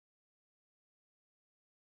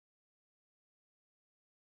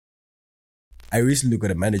I recently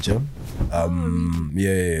got a manager. Really?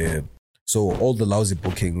 Yeah. So all the lousy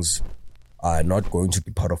bookings are not going to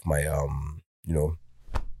be part of my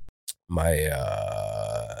my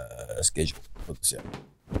schedule for this year.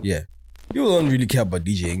 Yeah. People don't really care about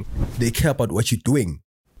DJing. They care about what you're doing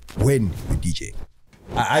when you DJ.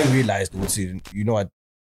 I realized, you know what,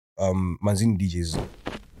 Manzini DJs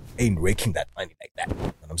ain't raking that money like that. You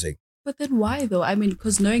know what I'm saying? But then why though? I mean,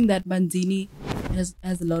 because knowing that Manzini has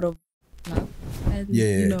a lot of love, and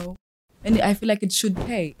you know, and I feel like it should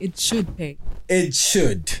pay. It should pay. It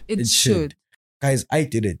should. It should. Guys, I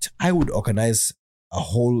did it. I would organize a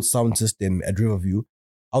whole sound system at Riverview.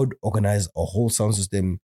 I would organize a whole sound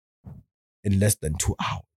system in less than 2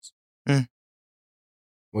 hours.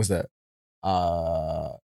 What's that?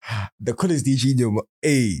 The coolest DJ in your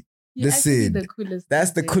listen. The coolest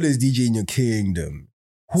that's DJ. the coolest DJ in your kingdom.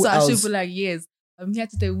 Who so else? I should be like, yes, I'm here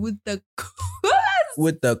today with the coolest.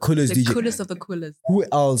 With the coolest DJ. The coolest of the coolest. Who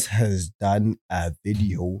else has done a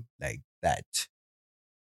video like that?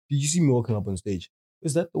 Did you see me walking up on stage?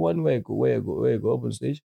 Is that the one where I go up on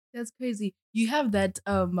stage? That's crazy. You have that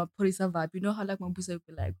Porisa vibe. You know how like Mampusa would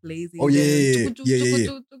be like blazing. Oh yeah.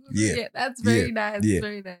 That's very nice. Yeah.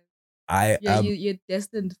 Very nice. You're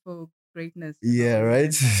destined for greatness. Yeah,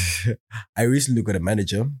 right. I recently got a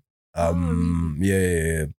manager. Really?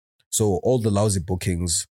 Yeah. So all the lousy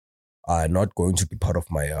bookings are not going to be part of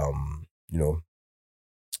my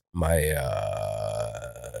my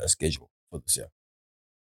schedule for this year.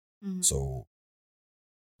 Mm-hmm. So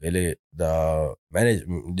really the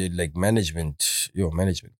management is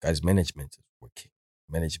working.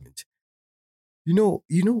 Management. You know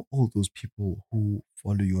all those people who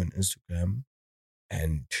follow you on Instagram,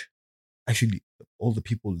 and actually all the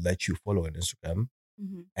people that you follow on Instagram,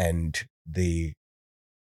 and they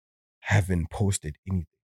haven't posted anything.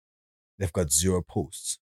 They've got 0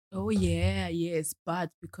 posts. Oh yeah, yes,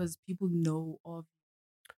 but because people know of,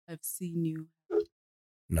 I've seen you.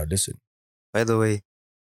 Now listen. By the way,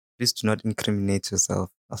 please do not incriminate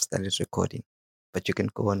yourself. I've started recording, but you can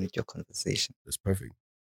go on with your conversation. That's perfect.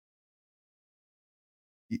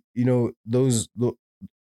 You know those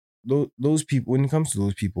people. When it comes to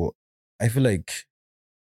those people, I feel like.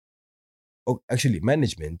 Oh, actually,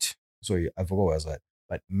 management. Sorry, I forgot what I was at.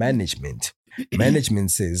 But management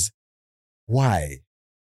says, why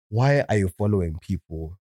are you following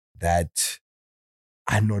people that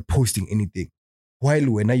are not posting anything? While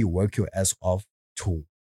when you work your ass off to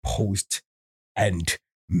post and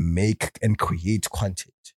make and create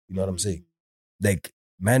content. You know what I'm saying? Like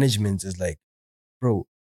management is like, bro,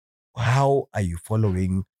 how are you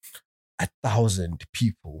following 1,000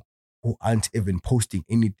 people who aren't even posting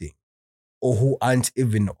anything or who aren't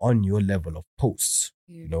even on your level of posts?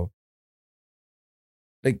 You know?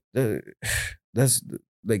 Like that's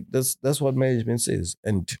what management says.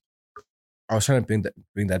 And I was trying to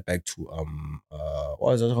bring that back to what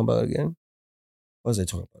was I talking about again? What was I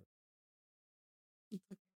talking about?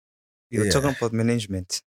 You were talking about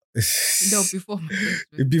management. No, before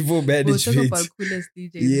management. Before management. We were talking about coolest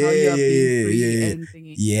DJs, how you are being free and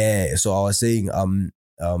thingy. Yeah. So I was saying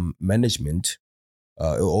management.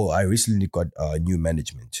 I recently got new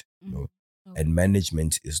management. You know, and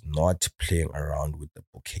management is not playing around with the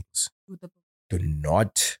bookings. Do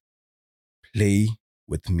not play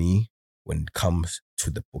with me when it comes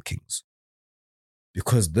to the bookings.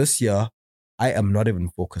 Because this year, I am not even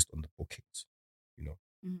focused on the bookings. You know,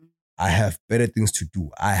 I have better things to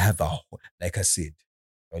do. I have like I said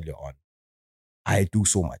earlier on, I do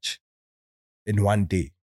so much in one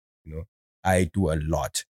day. You know, I do a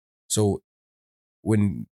lot. So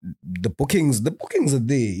when the bookings are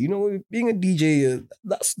there, you know, being a DJ,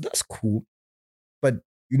 that's cool. But,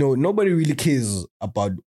 you know, nobody really cares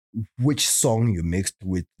about which song you mixed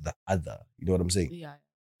with the other. You know what I'm saying? Yeah.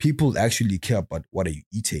 People actually care about what are you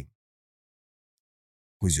eating?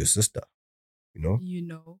 Who's your sister? You know? You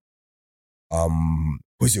know.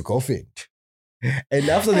 Who's your girlfriend? And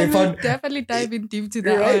after they found... definitely dive in deep to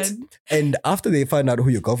that one. And after they find out who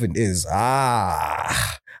your girlfriend is,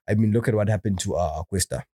 I mean, look at what happened to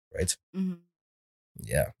Questa, right?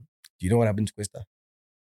 Yeah. Do you know what happened to Questa?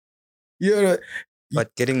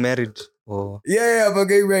 But getting married or but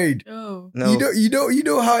getting married. Oh no. You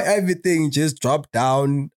know how everything just dropped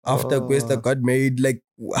down after Questa got married, like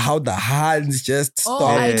how the hands just stopped.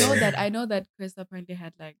 I know that Chris apparently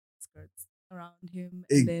had like skirts around him,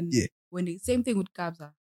 and then when the same thing with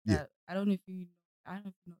Kabza. I don't know if you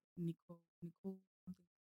know Nicole.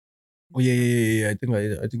 Oh yeah. I think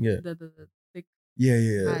The thick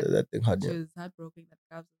that thing hard. She was heartbroken that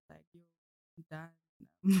Kabza was like, yo, I'm done.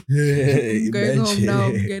 I'm going home now, I'm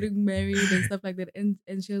imagine. getting married and stuff like that. And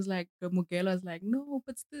she was like, Mugela was like, no,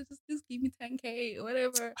 but still, just give me 10K or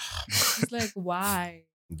whatever. It's like, why?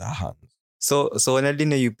 Nah. So when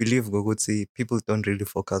Alina, you believe Gogutsi, people don't really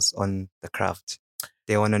focus on the craft.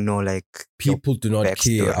 They want to know like your People do not care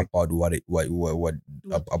backstory. about what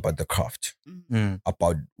about the craft, Mm.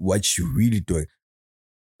 about what you're really doing.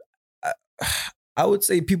 I, I would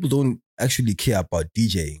say people don't actually care about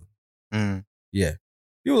DJing. Mm. Yeah.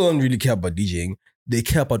 People don't really care about DJing. They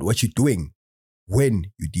care about what you're doing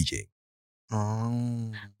when you DJ.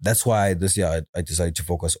 Oh. That's why this year I decided to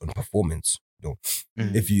focus on performance. You know,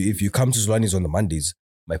 Mm. if you come to Zlani's on the Mondays,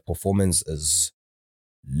 my performance is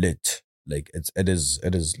lit. Like it is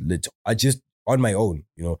lit. I just on my own,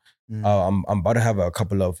 you know. Mm. I'm about to have a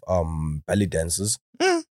couple of belly dances.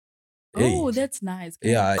 Mm. Hey. Oh, that's nice.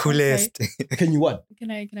 Yeah. Coolest. Can you what?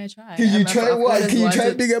 Can I try? Can you try what? always Can you try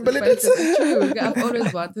wanted- being a belly but it's dancer? true. I've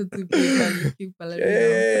always wanted to be a cute ballerina.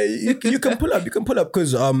 Yeah, you can pull up. You can pull up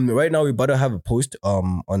because right now we better have a post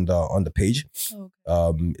on the page.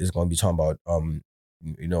 Okay. It's gonna be talking about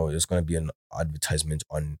you know, it's gonna be an advertisement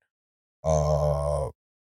on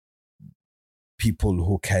people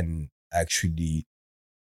who can actually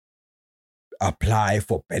apply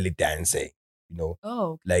for belly dancing. You know,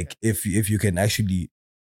 Oh, okay. like if you can actually,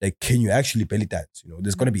 like, can you actually belly dance? You know,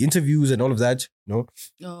 there's gonna be interviews and all of that. You know,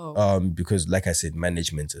 Oh. because like I said,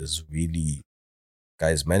 management is really,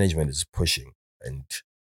 guys, management is pushing, and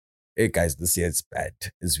hey guys, this year it's bad.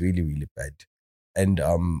 It's really, really bad. And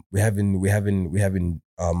we haven't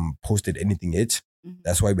posted anything yet. Mhm.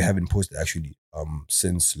 That's why we haven't posted actually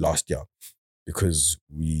since last year. Because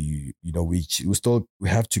we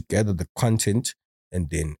have to gather the content, and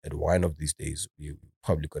then at one of these days we're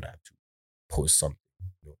probably gonna have to post something.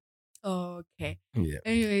 You Okay. know? Yeah.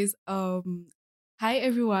 Anyways, hi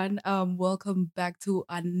everyone. Welcome back to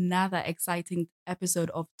another exciting episode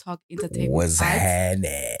of Talk Entertainment What's Vibes.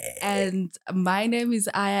 happening? And my name is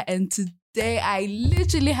Aya, and today I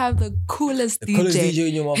literally have the coolest The DJ. coolest DJ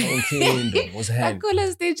in your motherfucking kingdom. What's The happening?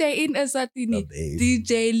 coolest DJ in Eswatini. Love it.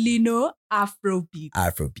 DJ LEANO Afrobeat.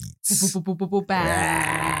 Afrobeats.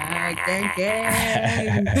 Gang,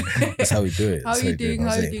 gang. That's how we do it. How That's you doing? I'm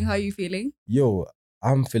How you saying. doing? How you feeling? Yo,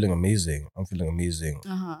 I'm feeling amazing.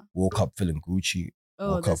 Uh-huh. Woke up feeling Gucci.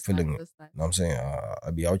 Oh, Woke up that's feeling, nice. That's nice. you know what I'm saying?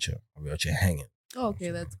 I'll be out here hanging. Oh,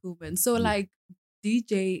 okay, that's cool, man. So, Yeah. like,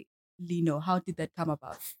 DJ LEANO, how did that come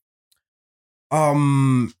about?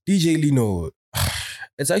 DJ LEANO,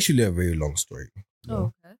 it's actually a very long story. You know?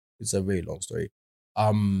 Oh, okay. It's a very long story.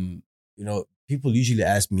 You know, people usually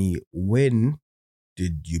ask me, when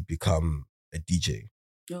did you become a DJ?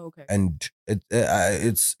 Oh, okay. And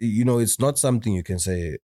it's, you know, it's not something you can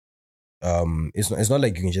say. It's not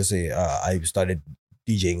like you can just say I started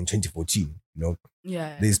DJing in 2014. You know,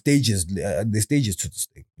 Yeah. there's stages. There's stages to this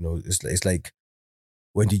thing. You know, it's like,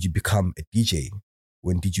 when did you become a DJ?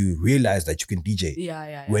 When did you realize that you can DJ?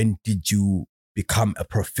 Yeah. When did you become a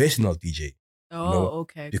professional DJ? Oh, know,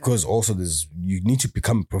 okay. Because also you need to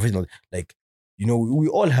become professional. Like, you know, we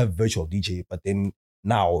all have virtual DJ, but then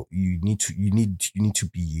now you need to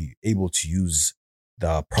be able to use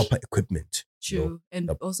the proper equipment. True. You know? And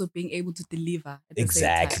also being able to deliver at the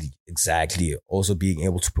same time. Exactly. Also being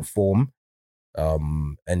able to perform,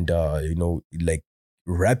 and you know, like,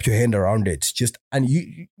 wrap your hand around it. And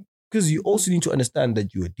you, because you also need to understand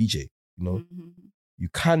that you're a DJ. You know, Mhm. you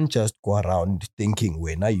can't just go around thinking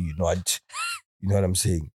when are you not. You know what I'm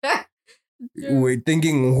saying? True. We're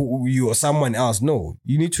thinking you are someone else. No,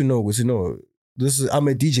 you need to know. You know, I'm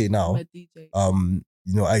a DJ now. I'm a DJ.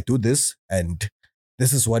 You know, I do this, and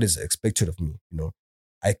this is what is expected of me. You know,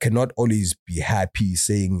 I cannot always be happy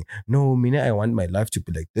saying, no, Mina, I want my life to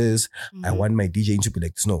be like this. I Mhm. want my DJing to be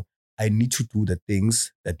like this. No, I need to do the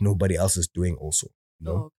things that nobody else is doing also. You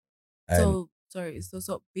know? Oh, And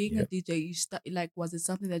so being Yeah. a DJ, was it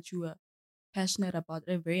something that you were passionate about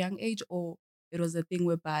at a very young age, or it was a thing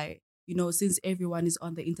whereby, you know, since everyone is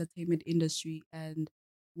on the entertainment industry and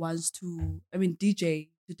wants to, I mean, DJ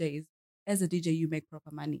today is, as a DJ, you make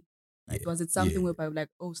proper money. Right? Yeah, Was it something yeah. whereby, like,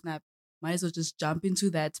 oh snap, might as well just jump into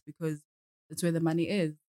that because that's where the money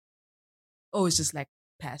is? Oh, it's just like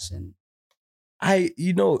passion. I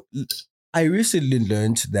recently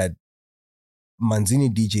learned that Manzini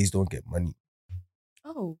DJs don't get money.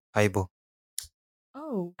 Oh, Aibo.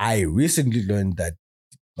 oh, I recently learned that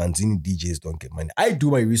Manzini DJs don't get money. I do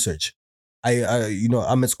my research. I you know,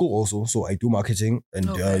 I'm at school also, so I do marketing, and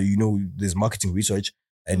Okay. you know, there's marketing research,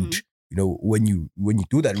 and Mhm. you know, when you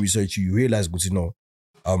do that research, you realize, you know,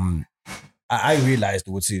 I realized,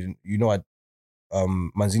 you know what,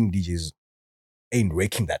 Manzini DJs ain't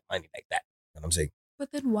raking that money like that. You know what I'm saying? But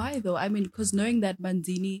then why though? I mean, because knowing that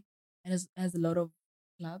Manzini has a lot of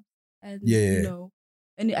clubs, and Yeah.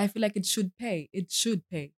 and I feel like it should pay. It should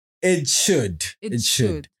pay. It should. It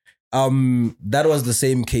should. That was the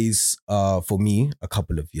same case for me a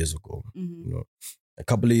couple of years ago. Mhm. You know, a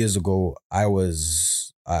couple of years ago, I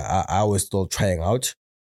was still trying out.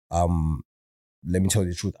 Let me tell you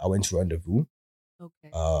the truth. I went to Rendezvous. Okay.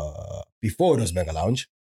 Before it was Mega Lounge.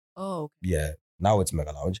 Oh. Okay. Yeah, now it's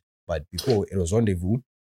Mega Lounge, but before it was Rendezvous,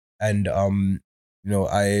 and it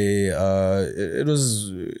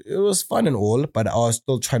was fun and all, but I was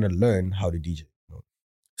still trying to learn how to DJ.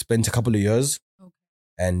 Spent a couple of years, Okay.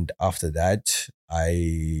 and after that,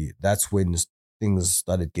 that's when things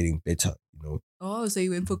started getting better. Oh, so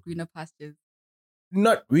you went for greener pastures?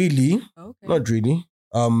 Not really, Okay. not really.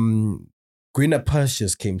 Greener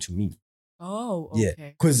pastures came to me. Oh, Yeah, okay.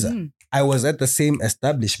 because I was at the same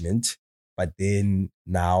establishment, but then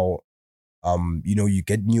now, you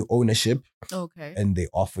get new ownership. Okay. And they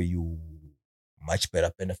offer you much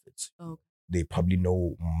better benefits. Okay. They probably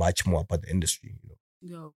know much more about the industry.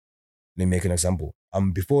 Yo. Let me make an example.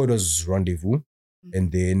 Before it was Rendezvous,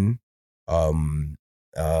 and then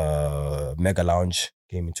Mega Lounge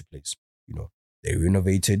came into place. They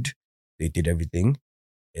renovated, they did everything,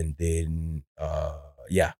 and then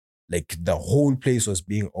like the whole place was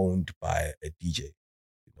being owned by a DJ.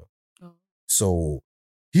 Oh. So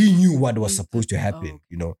he knew what was He's supposed to the- happen.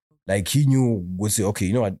 oh, okay. Like he knew, would say, okay,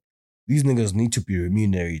 you know what, these niggas need to be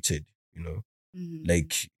remunerated. Mhm.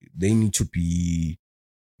 Like they need to be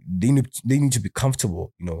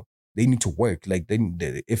comfortable. They need to work. Like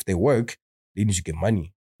if they work, they need to get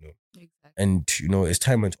money. Exactly. And as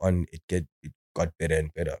time went on, it got better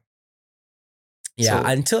and better.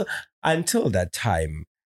 Yeah, So- until that time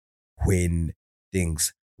when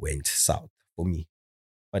things went south for me.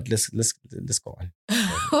 But let's go on.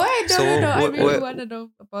 Wait, no, So no, no. I where- really where- want to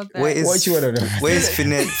know about that. Where is What you wanna know? where is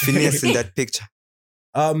finesse in that picture?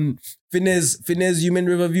 Finesse, you mean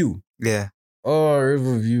Riverview? Yeah. Oh,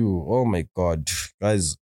 Riverview. Oh my God.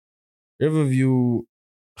 Guys, Riverview.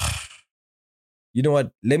 You know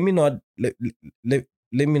what? Let me not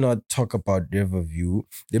talk about Riverview.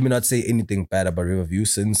 Let me not say anything bad about Riverview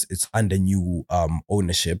since it's under new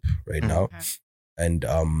ownership right now. Okay. And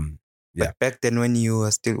yeah. But back then when you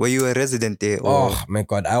were you a resident there or Oh my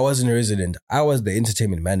God, I wasn't a resident. I was the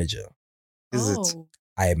entertainment manager. is it? Oh.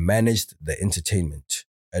 I managed the entertainment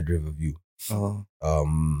at Riverview. Oh.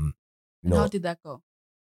 And how did that go?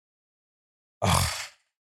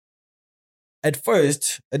 At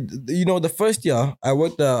first, the first year I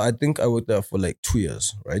worked there, I think I worked there for like 2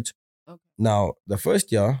 years, right? Okay. Now, the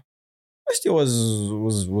first year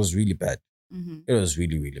was really bad. Mm-hmm. It was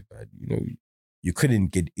really, really bad. You couldn't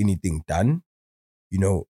get anything done.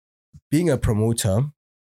 Being a promoter,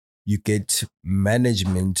 you get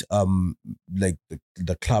management, like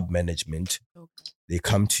the club management. Okay. They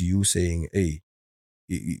come to you saying, hey,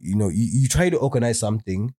 you try to organize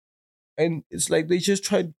something, and it's like they just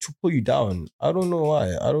try to pull you down. I don't know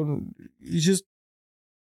why. It's just,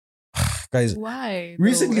 guys. Why?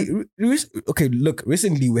 Recently, okay, look.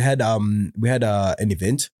 Recently, we had an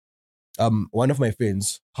event. One of my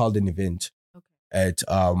friends held an event Okay. at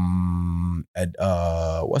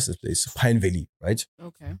what's this place? Pine Valley, right?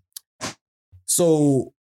 Okay.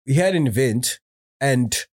 So he had an event,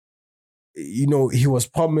 and he was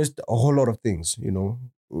promised a whole lot of things.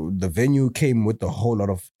 The venue came with a whole lot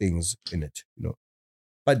of things in it.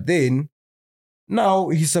 But then now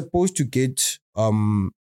he's supposed to get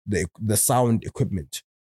the sound equipment,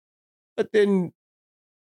 but then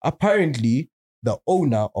apparently the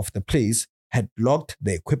owner of the place had blocked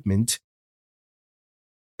the equipment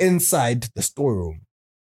inside the storeroom.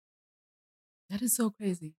 That is so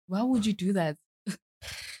crazy. Why would you do that?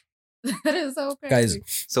 That is so crazy.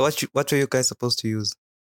 Guys, So what were you guys supposed to use?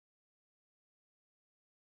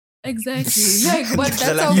 Exactly. Like, but that's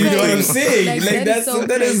so You crazy. know what I'm saying? Like, Like, that is so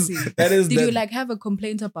crazy. that is Did that, you like have a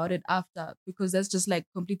complaint about it after? Because that's just like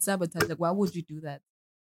complete sabotage. Like, why would you do that?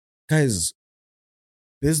 guys,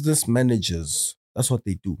 business managers, that's what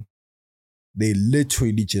they do. They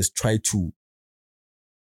literally just try to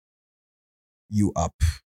you up,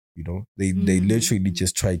 They literally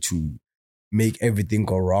just try to make everything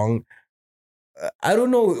go wrong. I don't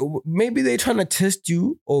know. Maybe they're trying to test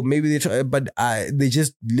you, or maybe they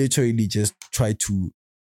just literally just try to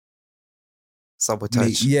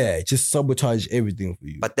Sabotage. just sabotage everything for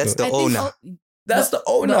you. But that's the I think owner. That's the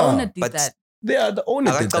owner. The owner did But that. They are the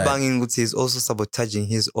owner. Did that. Akacabanging ukuthi is also sabotaging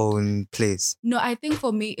his own place. No, I think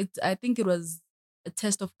for me, I think it was a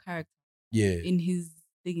test of character Yeah. in his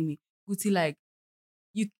thingy. Guti, like,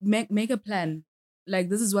 you make a plan like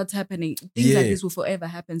this is what's happening. Things like Yeah. this will forever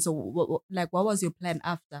happen. So what was your plan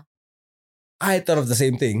after? I thought of the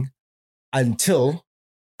same thing until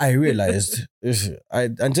I realized,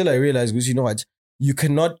 because you know what? You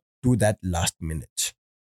cannot do that last minute.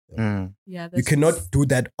 Mm. Yeah, You cannot do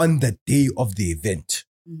that on the day of the event.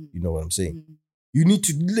 You know what I'm saying? You need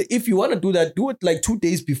to, if you want to do that, do it like 2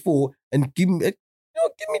 days before and give me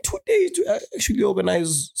 2 days to actually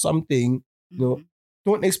organize something. You know,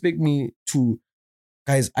 don't expect me to,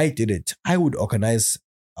 guys, I did it. I would organize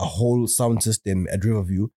a whole sound system at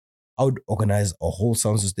Riverview. I would organize a whole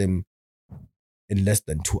sound system in less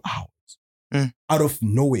than 2 hours. Out of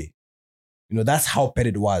nowhere. You know, that's how bad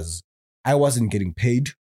it was. I wasn't getting paid.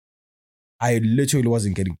 I literally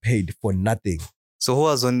wasn't getting paid for nothing. So who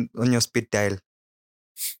was on your speed dial?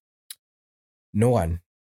 No one.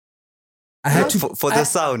 I had to for the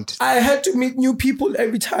sound. I had to meet new people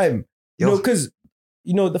every time. You know, because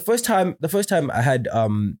the first time I had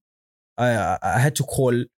I had to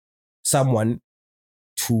call someone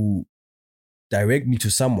to direct me to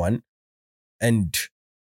someone, and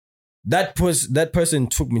that person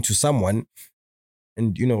took me to someone,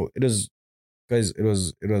 and you know, it was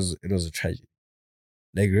a tragedy.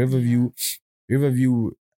 Like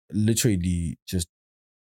Riverview literally just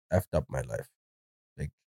effed up my life.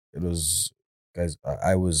 Like it was, guys,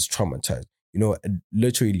 I was traumatized. You know,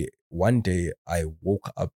 literally one day I woke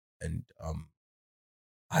up and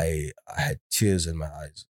I had tears in my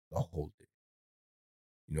eyes the whole day.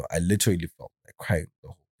 You know, I literally felt like crying the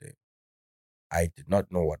whole day. I did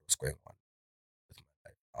not know what was going on with my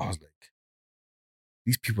life. I was like,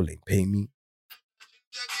 these people ain't paying me.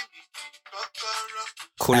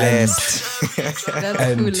 Coolest. That's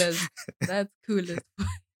coolest. That's coolest.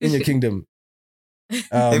 In your kingdom.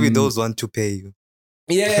 Maybe those want to pay you.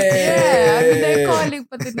 Yeah. I mean, they're calling,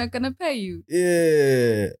 but they're not gonna pay you.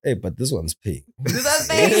 Yeah. Hey, but this one's paying. This one's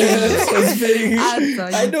paying. This one's paying.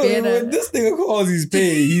 I know when this nigga calls, he's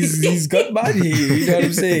paying. He's got money. You know what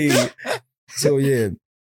I'm saying? So yeah.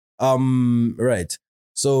 Right.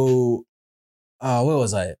 So where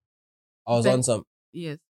was I? I was on some.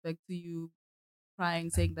 Yes, back to you crying,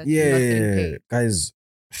 saying that you're not getting paid. Guys,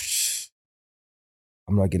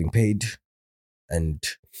 I'm not getting paid. And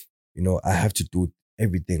you know, I have to do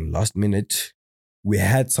everything last minute. We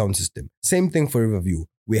had sound system. Same thing for Riverview.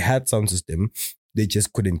 We had sound system. They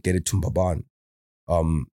just couldn't get it to Mbaban.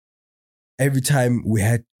 Every time we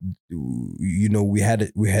had, you know, we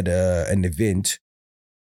had an event,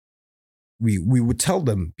 we would tell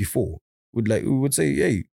them before. We would say,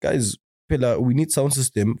 hey guys, Pella, we need sound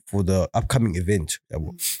system for the upcoming event.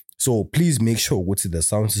 So please make sure what's the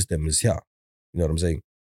sound system is here. You know what I'm saying?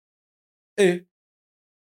 Hey,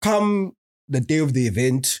 come the day of the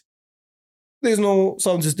event, there's no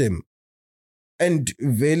sound system. And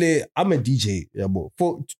Vele, I'm a DJ.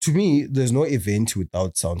 To me, there's no event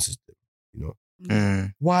without sound system. You know,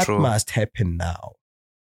 what true. must happen now?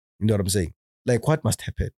 You know what I'm saying? Like, what must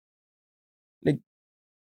happen? Like,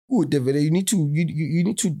 you need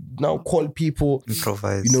to now call people.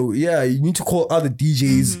 Improvise. You know, yeah, you need to call other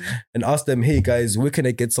DJs and ask them, hey guys, where can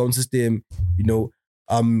I get sound system? You know,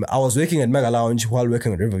 I was working at Mega Lounge while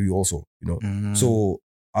working at Riverview also. You know, so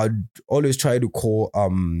I'd always try to call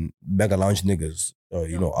Mega Lounge niggas.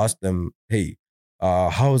 You know, ask them, hey,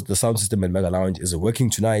 how's the sound system at Mega Lounge? Is it working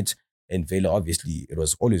tonight? And Vela, obviously, it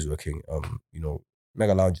was always working. You know,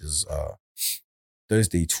 Mega Lounge is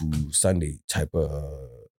Thursday to Sunday type of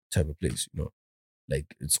place. You know,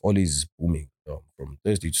 like it's always booming from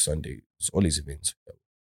Thursday to Sunday. It's always events.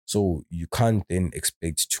 So you can't then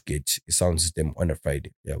expect to get a sound system on a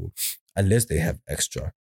Friday, unless they have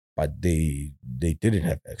extra. But they didn't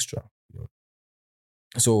have extra, you know.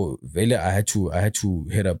 So Vele, I had to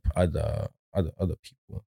hit up other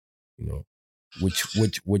people, you know, which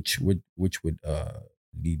would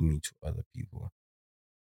lead me to other people.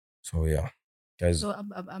 So yeah, guys. So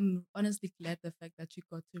I'm honestly glad the fact that you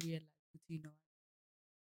got to realize that, you know,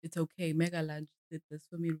 it's okay. Mega Lunch did this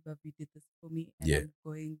for me. Riverview did this for me, and I'm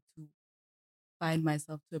going to find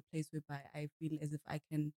myself to a place whereby I feel as if I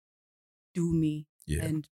can do me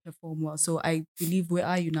and perform well. So I believe, where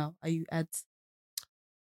are you now? Are you at?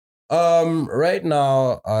 Right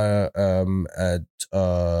now at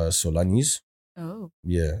Solani's. Oh.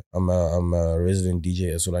 Yeah, I'm a resident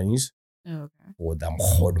DJ at Solani's. Oh, okay. For the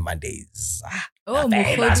Mkhod Mondays. Oh,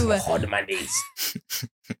 Mkhod Mondays.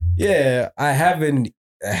 Yeah, I haven't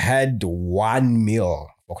had one meal,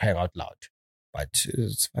 for crying out loud, but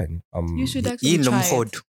it's fine. You should actually try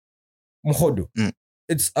it. Mkhodu.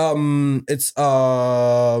 It's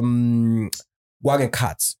Gwange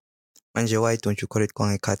Cuts. Manje, why don't you call it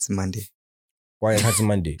Gwange Cuts Monday? Gwange Cuts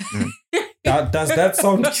Monday. Does that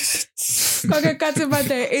sound? It's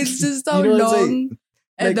just so You know what I'm saying? long.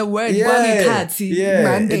 And Like, the word yeah, yeah,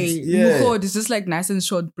 Monday, it's- yeah. Mukhod is just like nice and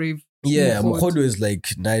short, brief. Yeah, Mukhod. Mokhodo is like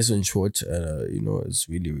nice and short. It's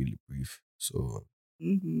really, really brief. So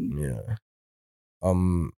Mhm. yeah.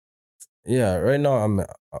 Yeah, right now I'm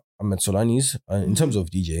at Solani's. In terms of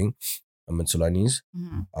DJing, I'm at Solani's.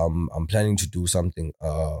 Mhm. I'm planning to do something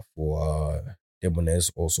for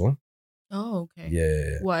Debonaise also. Oh, okay.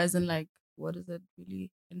 Yeah. Why isn't like what is it really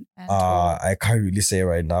an ant or I can't really say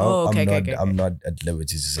right now. Oh, okay, I'm okay. not at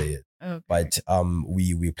liberty to say it. Okay. But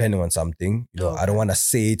we're planning on something. I Okay. don't want to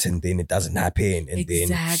say it and then it doesn't happen and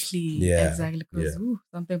exactly. Yeah, Exactly. Because yeah.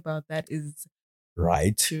 something about that is then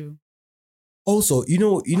right. true. Also,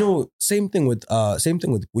 same thing with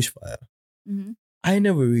bushfire. Mm-hmm. I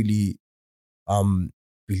never really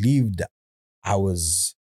believed I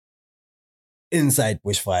was inside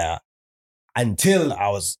bushfire until I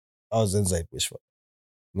was inside bushfire.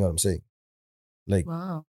 You know what I'm saying? Like,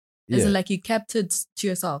 Wow. yeah, Is it like you kept it to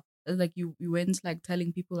yourself? It's like you weren't like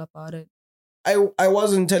telling people about it. I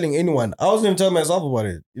wasn't telling anyone. I wasn't even telling myself about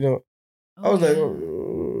it. I was like,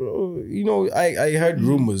 I heard Mhm.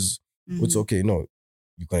 rumors. It's Mhm. okay. No,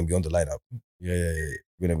 you're gonna be on the lineup. Yeah.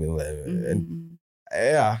 You're gonna be on the lineup. And Mhm.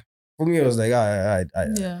 yeah, for me, it was like, Yeah.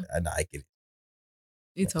 I get it.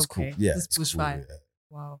 It's It's okay. cool. Yeah, This it's cool. bushfire. Yeah.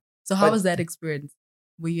 Wow. So how But- was that experience?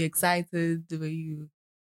 Were you excited? Were you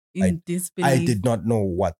I- in disbelief? I did not know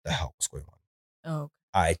what the hell was going on. Oh.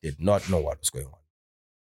 I did not know what was going on.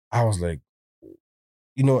 I was like,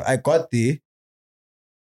 I got there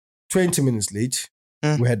 20 minutes late.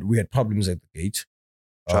 Mm. We had problems at the gate.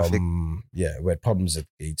 Traffic. Yeah, we had problems at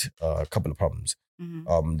the gate. A couple of problems.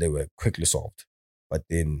 Mhm. They were quickly solved. But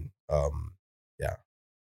then yeah.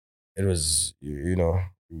 It was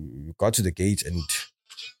we got to the gate and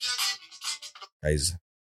guys,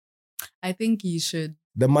 I think you should.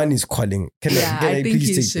 the man is calling. Can Yeah, I I think please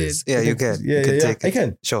you take should. this? Yeah, you I can. please- Yeah, you can yeah, take I it.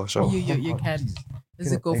 can. Sure. Oh, You God, can. please.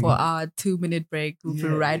 Let's go for our 2-minute break. We'll be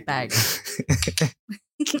right back.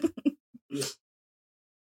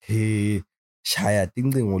 Hey, shaya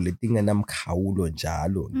tincingo letingenamkhawulo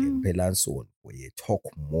njalo Mm. ngempelasonto ye-talk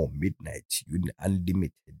more midnight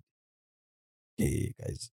unlimited. Hey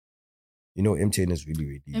guys, MTN is really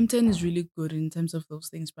really MTN is really good in terms of those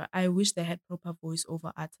things, but I wish they had proper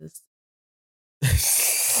voiceover artists.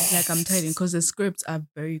 Like I'm telling you, because the scripts are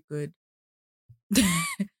very good.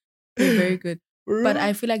 They're very good. But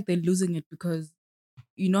I feel like they're losing it because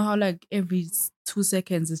you know how like every 2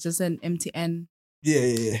 seconds it's just an MTN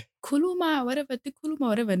yeah. kuluma, whatever,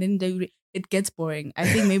 and then it gets boring. I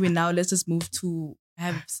think maybe now let's just move to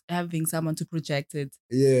having someone to project it.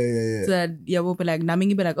 Yeah. So that we'll be like,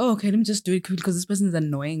 Naming be like, oh, okay, let me just do it because this person is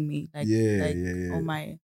annoying me. Like, Yeah. oh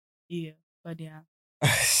my ear. But yeah.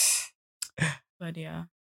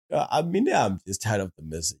 I mean, I'm just tired of the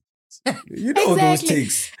message. You know those Exactly.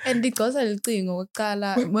 takes. And it goes a little thing.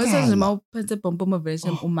 Wekhala. Most of them are pompomo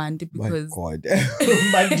version umandi because My God.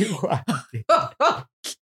 Umandiwani.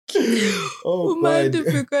 Oh umandi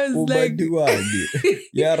God. because like Umandiwani.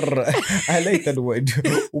 Yeah, I like that word.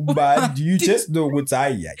 Umandi. You just know what's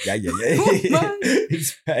yeah.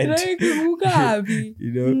 It's bad. like ugabi.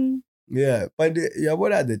 Yeah, but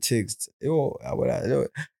what are the texts?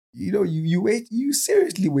 You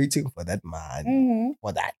seriously waiting for that man,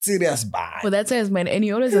 for that serious man. But that says man, and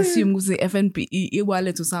you always assume it's the FNP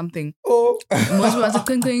e-wallet or something. Oh, Most of us are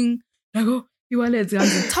thinking, like, oh, e-wallet,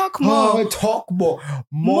 talk more. Talk more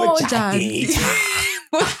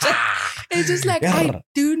It's just like, I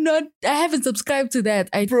haven't subscribed to that.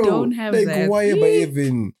 I don't have like, that. why am I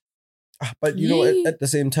even? But Yee. at the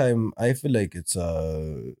same time, I feel like it's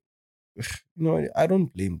I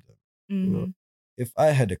don't blame them. Mhm. If I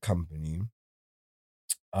had a company,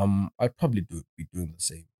 I'd probably be doing the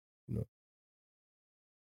same.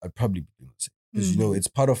 I'd probably be doing the same because it's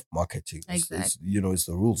part of marketing. It's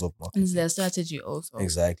the rules of marketing. It's their strategy also.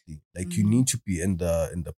 Exactly. Like you need to be in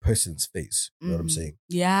the person's face. You know what I'm saying?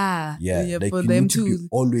 Yeah. Like for you them need to be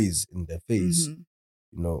always in their face. Mhm.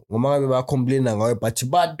 Ngoma ngabe bacomplaina ngawe but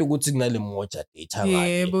bathi ukuthi kunale moja data Yeah,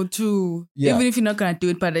 ngale. but true. Yeah. Even if you're not gonna do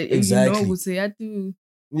it, but Exactly. you say I do.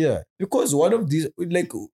 Yeah, because one of these,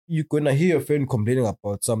 like, you're gonna hear a friend complaining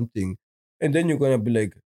about something, and then you're gonna be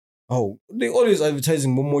like, "Oh, they always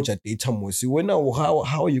advertising moja data more." See,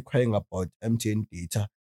 how are you crying about MTN data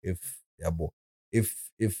if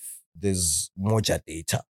there's moja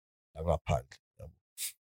data ngaphandle? Yabo?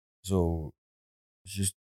 So it's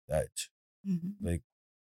just that, like,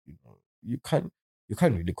 you can't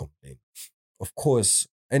really complain. Of course,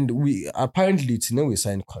 and we apparently today we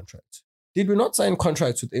signed contracts. Did we not sign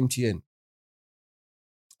contracts with MTN?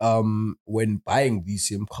 when buying these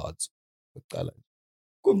SIM cards,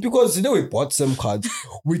 because we bought SIM cards,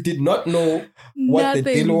 we did not know what the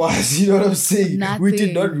deal Nothing. was. You know what I'm saying? We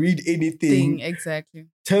did not Nothing. read anything. Exactly.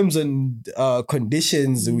 Terms and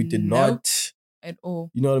conditions, we did Nope. not At all.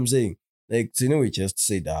 You know what I'm saying? Like, so, we just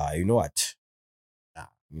said, you know what?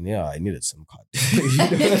 I need a SIM card. You know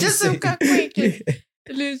what I'm Just SIM card saying? quickly.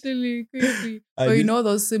 Literally, quickly. I But you did- know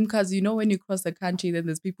those SIM cards, when you cross the country, then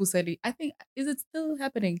there's people selling. I think, is it still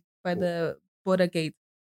happening by the border gate?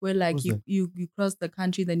 Where like What's you, that? you you cross the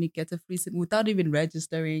country, then you get a free SIM without even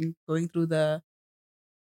registering, going through the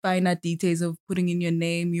finer details of putting in your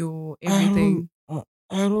name, your everything. I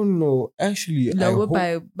don't know. Actually, I Lower hope.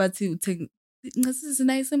 by, but you think this is a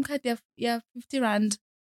nice SIM card. Yeah, 50 rand.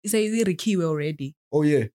 It's a receive already. Oh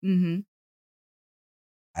yeah, Mm-hmm.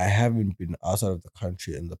 I haven't been outside of the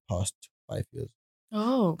country in the past 5 years.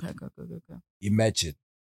 Oh, okay. Imagine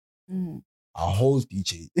Mm-hmm. a whole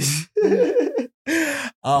DJ,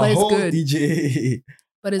 But it's whole good. DJ.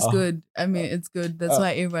 But it's Uh, good. I mean, it's good. That's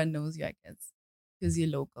why everyone knows you, I guess. Because you're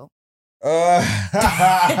local.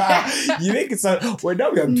 You make it sound. Well,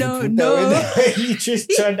 now we have No, to put no. that when you just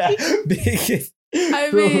trying to make it.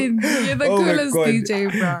 I mean, you're the Oh my coolest God.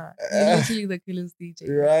 DJ, bro. You're literally the coolest DJ.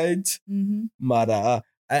 Right? Mm-hmm. Mara.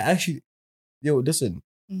 I actually, listen,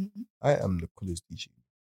 Mm-hmm. I am the coolest DJ.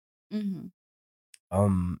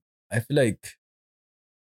 Mm-hmm. I feel like,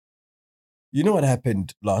 you know what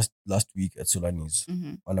happened last week at Solani's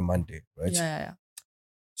Mm-hmm. on a Monday, right? Yeah.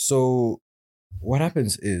 So what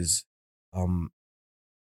happens is, uh,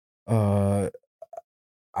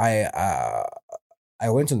 I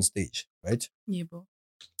went on stage, right? Yeah, bro.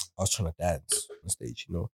 I was trying to dance on stage,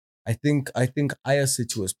 I think Aya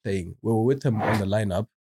City was playing. We were with him on the lineup.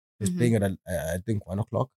 He was Mhm. playing at I think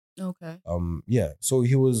 1:00. Okay. Yeah. So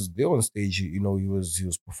he was there on stage. He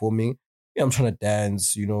was performing. Yeah, I'm trying to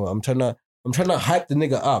dance. I'm trying to hype the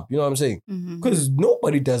nigga up. You know what I'm saying? Mm-hmm. Because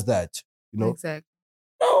nobody does that. Exactly.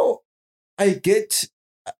 Now I get,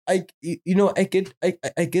 I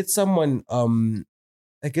get someone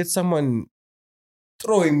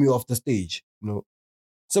throwing me off the stage.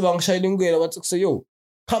 So I'm shining good. What's say, yo,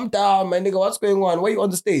 calm down, my nigga. What's going on? Why you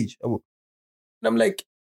on the stage? And I'm like,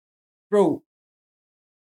 bro,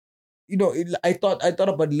 I thought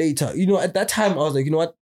about later. At that time I was like, you know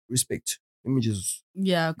what? Respect. Let me just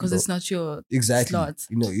Yeah, because it's not your exactly. slot.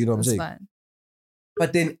 You know what I'm That's saying? fine.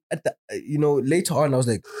 But then at the later on I was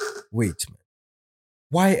like, wait, man.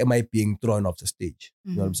 Why am I being thrown off the stage?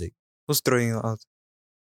 You know what I'm saying? Who's throwing you out?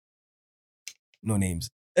 No names.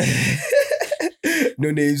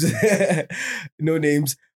 No names. No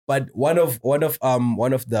names. But one of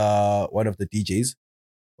the DJs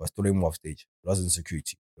was throwing him off stage. It wasn't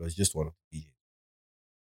security. It was just one of the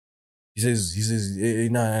DJs. He says,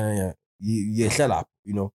 nah, yeah, shut up,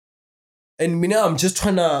 And me now, I'm just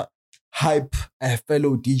trying to hype a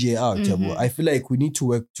fellow DJ out. Mhm. I feel like we need to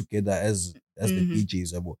work together as Mhm. the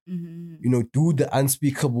DJs. Mm-hmm. Do the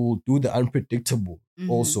unspeakable, do the unpredictable.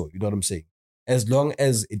 Also, you know what I'm saying? As long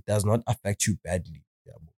as it does not affect you badly.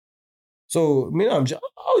 So, I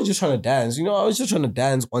was just trying to dance. I was just trying to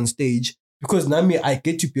dance on stage because now I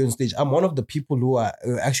get to be on stage. I'm one of the people who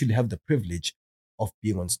actually have the privilege of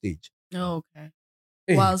being on stage. Oh, okay.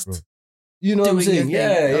 Hey, Whilst bro. You know what I'm doing your saying? thing.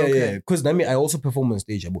 Yeah. Okay. Because I also perform on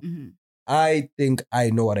stage. Mm-hmm. I think I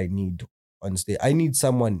know what I need on stage. I need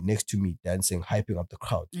someone next to me dancing, hyping up the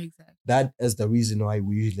crowd. Exactly. That is the reason why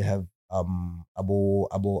we usually have abo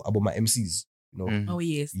my MCs. Oh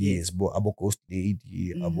yes. Yes, but abo Ghost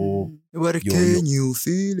Lady, abo But Yo, can you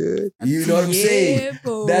feel it? you know what I'm saying?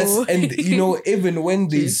 bro. That's even when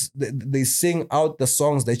True. they sing out the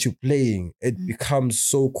songs that you're playing, it becomes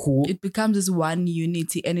so cool. It becomes this one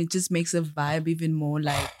unity, and it just makes a vibe even more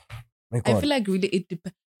like. My I God. feel like really it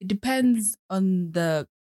depends on the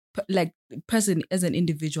person as an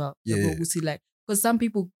individual. Yeah. Because some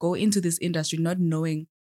people go into this industry not knowing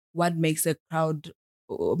what makes a crowd.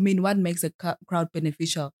 What makes a crowd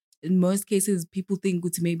beneficial. In most cases, people think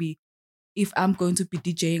it's maybe if I'm going to be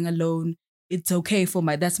DJing alone, it's okay for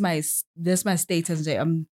that's my status.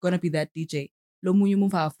 I'm gonna be that DJ. Lo munye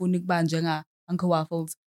umuntu akafuni ukuba njenga Uncle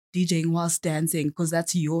Waffles DJing whilst dancing because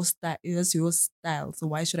that's your style. That's your style. So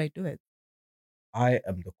why should I do it? I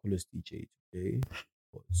am the coolest DJ today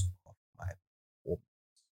because of my performance,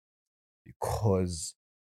 because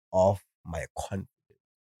of my confidence,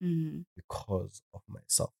 because of my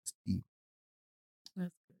self-esteem.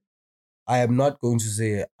 That's good. I am not going to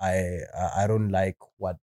say I don't like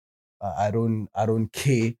what I don't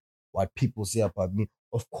care what people say about me.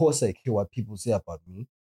 Of course I care what people say about me,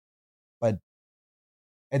 but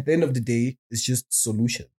at the end of the day, it's just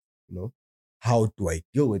solution. how do I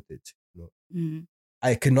deal with it? Mm.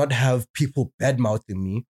 I cannot have people bad mouthing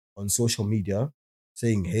me on social media,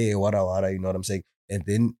 saying, "Hey, wada," you know what I'm saying? And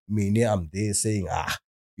then me, I'm there saying,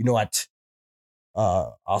 you know what?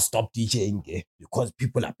 I'll stop DJing because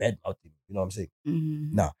people are bad mouthing. You know what I'm saying?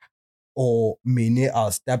 Mm-hmm. Nah. Or me,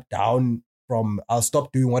 I'll step down I'll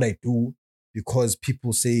stop doing what I do because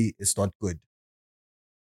people say it's not good.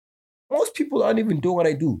 Most people aren't even doing what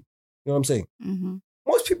I do. You know what I'm saying? Mm-hmm.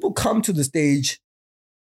 Most people come to the stage,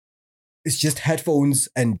 it's just headphones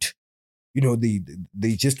and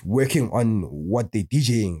they just working on what they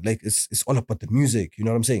DJing. Like it's all about the music, you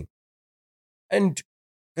know what I'm saying? And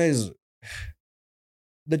guys,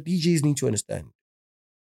 the DJs need to understand.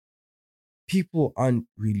 People aren't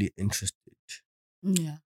really interested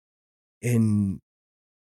Yeah. in,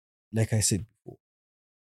 like I said before,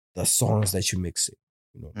 the songs that you mixing,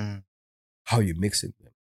 how you mixing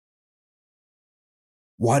them.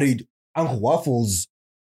 What did Uncle Waffles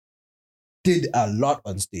did a lot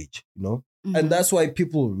on stage, Mm-hmm. and that's why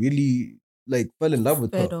people really like fell in love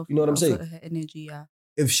with her. Fed off You know what I'm of saying? her energy, yeah.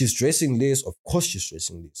 If she's dressing less, of course she's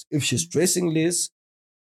dressing less. If she's Mhm. dressing less,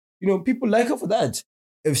 people like her for that.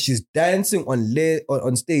 If she's dancing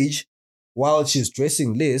on stage while she's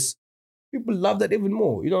dressing less, people love that even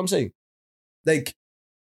more. You know what I'm saying? Like,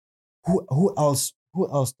 who else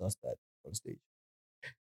does that on stage?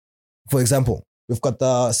 For example, we've got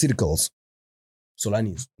the City Girls,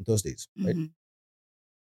 Solanis on Thursdays, right? Mhm.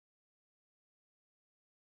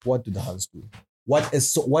 What do the Huns do? What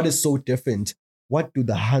is so different? What do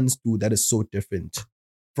the Huns do that is so different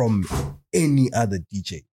from any other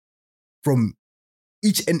DJ? From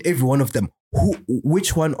each and every one of them,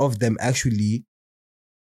 which one of them actually,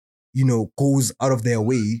 goes out of their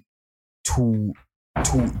way to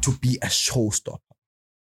be a showstopper?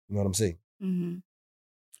 You know what I'm saying? Mm-hmm.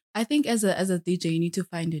 I think as a DJ, you need to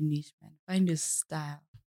find a niche, man. Find your style.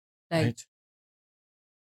 Like, Right?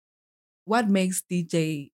 what makes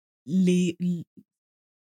DJ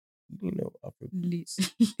Afrobeat.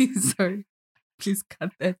 sorry, please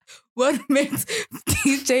cut that. What makes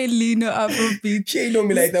DJ LEANO Afrobeat? She ain't know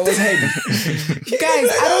me like that. What's happening? Guys,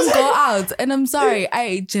 I don't go out, and I'm sorry.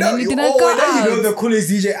 I genuinely did not go and then out. you know the coolest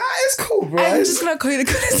DJ. It's cool, bro. I'm just gonna call you the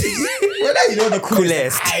coolest DJ. Well, now you know the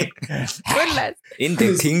coolest. Coolest. In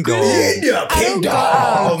the kingdom. In the I don't go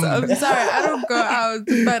out. kingdom. I'm sorry, I don't go out.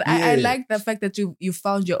 But I Yeah. like the fact that you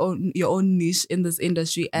found your own niche in this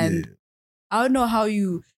industry, and Yeah. I don't know how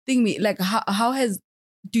you think me like how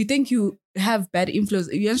do you think you have bad influence?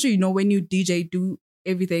 I'm sure when you DJ, do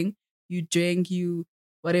everything, you drink, you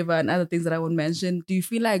whatever, and other things that I won't mention. Do you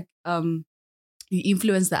feel like you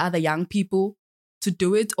influence the other young people to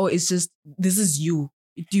do it, or it's just this is you?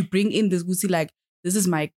 Do you bring in this Gucci like this is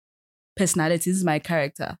my personality, this is my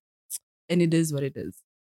character, and it is what it is?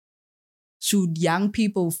 Should young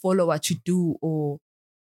people follow what you do, or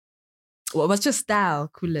what's your style,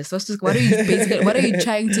 coolest? What are you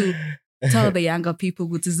trying to tell the younger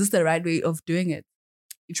people? Is this the right way of doing it?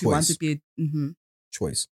 If you want to Choice. be,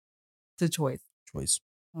 Choice. it's a choice. Choice.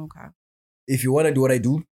 Okay. If you want to do what I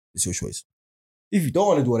do, it's your choice. If you don't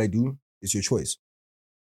want to do what I do, it's your choice.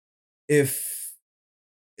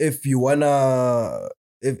 If you wanna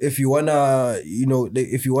if you wanna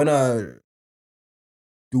if you wanna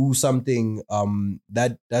do something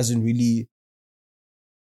that doesn't really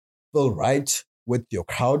feel right with your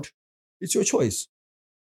crowd, it's your choice.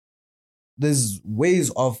 There's ways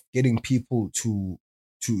of getting people to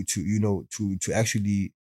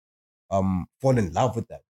actually fall in love with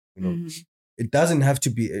that. Mhm. It doesn't have to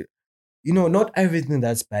be not everything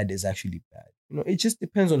that's bad is actually bad. It just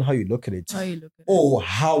depends on how you look at it, How you look at or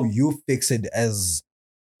how you fix it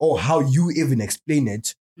or how you even explain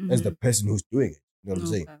it it. as the person who's doing it. You know what I'm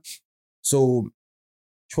saying? Okay. So,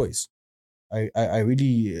 choice. I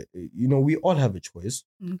really, we all have a choice,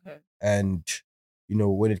 Okay. and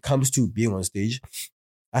when it comes to being on stage,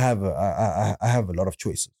 I have I have a lot of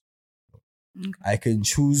choices. Okay. I can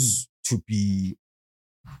choose to be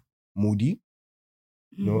moody.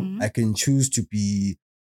 Mhm. I can choose to be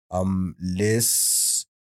less.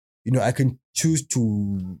 I can choose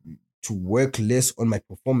to work less on my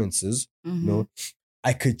performances. Mhm.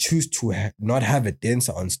 I could choose to not have a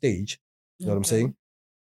dancer on stage. You know what I'm Okay. saying?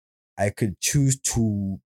 I could choose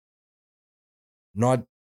to not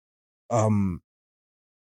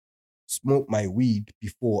smoke my weed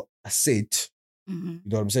before a set. Mhm. You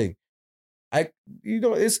know what I'm saying?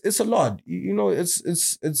 It's a lot.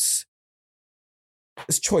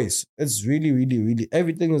 It's choice. It's really, really, really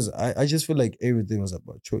everything is. I just feel like everything is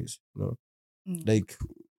about choice. Mm. Like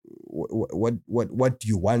what do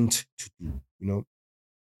you want to do?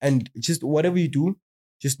 And just whatever you do,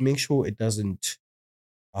 just make sure it doesn't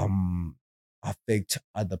affect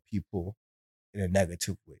other people in a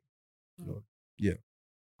negative way. You know? Yeah.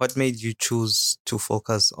 What made you choose to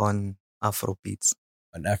focus on Afrobeats?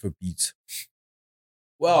 An Afrobeat.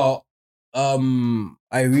 Well,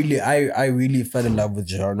 I really fell in love with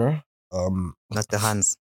genre. Not the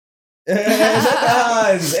hands. Not the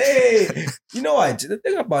Hans. Hey, you know what? The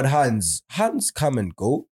thing about Hans come and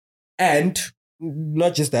go, and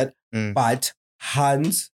not just that, Mm. but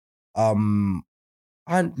Hans aren't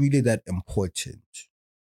really that important.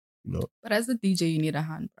 You know, But as a DJ, you need a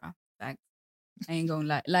hand, bro. Like, I ain't gonna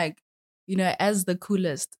lie. Like, as the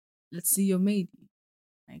coolest, let's see your mate.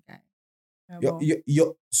 Like,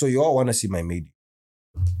 so you all want to see my mate.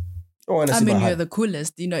 You want to I see mean, my you're hand. the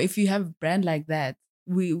coolest. If you have a brand like that,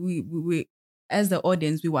 we as the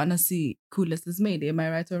audience, we want to see coolest is made. Am I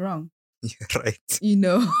right or wrong? You're right.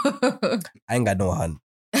 I ain't got no hand.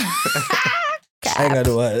 Cap. I ain't got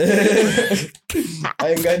no hand. I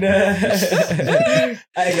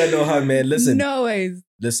ain't got no hand, man. Listen. No ways.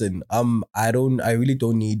 Listen, I really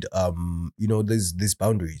don't need these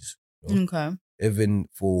boundaries. You know? Okay. Even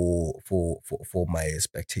for my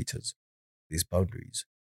spectators, these boundaries.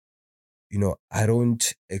 I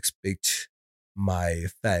don't expect my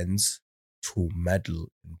fans to meddle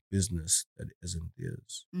in business that isn't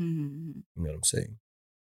theirs. Mm-hmm. You know what I'm saying?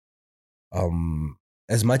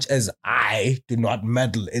 As much as I do not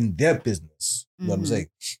meddle in their business, you know what I'm saying?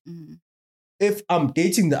 Mm-hmm. If I'm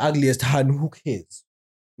dating the ugliest hand, who cares?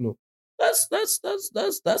 That's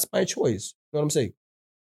my choice. You know what I'm saying?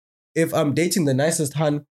 If I'm dating the nicest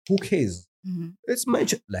hand, who cares? Mm-hmm. It's my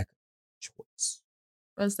choice.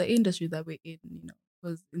 That's the industry that we're in,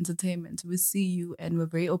 because entertainment, we see you and we're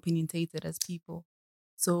very opinionated as people.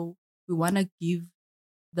 So we want to give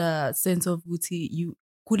the sense of Wuti,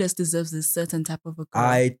 coolest deserves this certain type of a girl.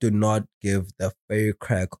 I do not give the fairy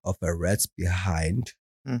crack of a rat's behind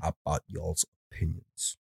about y'all's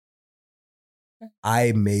opinions.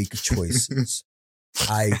 I make choices.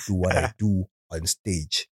 I do what I do on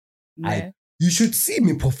stage. Yeah. You should see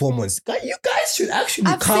me performance. You guys should actually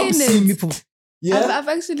I've come seen see it. me perform. Yeah, I've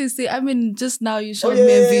actually seen. I mean, just now you showed me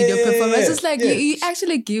a video performance. It's just like yeah. you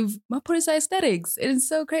actually give Maporisa aesthetics. It's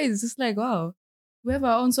so crazy. It's just like, wow, we have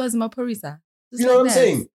our own Swazi Maporisa. You know what I'm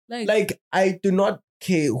saying? Like, I do not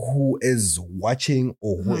care who is watching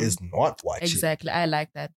or who is not watching. Exactly. I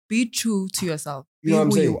like that. Be true to yourself. You know what I'm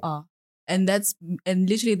who saying? you are. And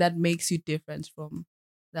literally that makes you different from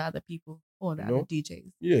the other people or the other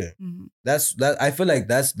DJs. Yeah. Mm-hmm. That I feel like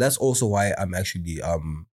that's also why I'm actually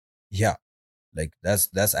like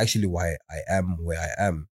that's actually why I am where I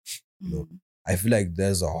am. You know, I feel like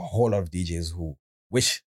there's a whole lot of DJs who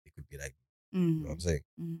wish they could be like me. You know what I'm saying?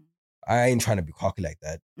 I ain't trying to be cocky like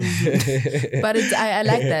that. But I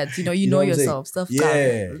like that. You know yourself.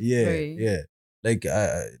 Yeah. Like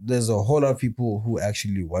there's a whole lot of people who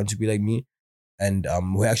actually want to be like me, and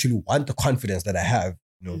who actually want the confidence that I have.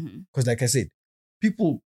 Because like I said,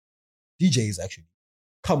 DJs actually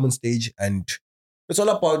come on stage and it's all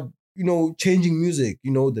about changing music.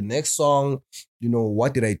 The next song.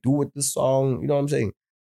 What did I do with this song? You know what I'm saying?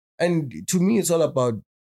 And to me, it's all about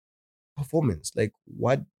performance. Like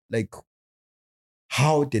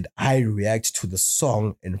how did I react to the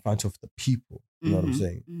song in front of the people? You know what I'm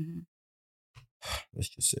saying? That's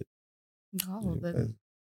just it. Oh,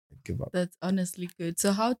 give up. That's honestly good.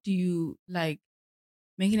 So how do you make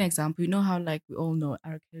an example? You know how we all know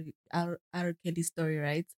R. Kelly's story,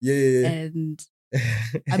 right? Yeah. And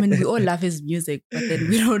I mean, we all love his music, but then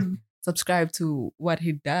we don't subscribe to what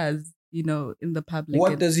he does, in the public.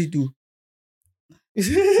 What does he do?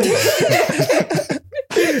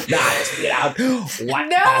 Let's spit out. What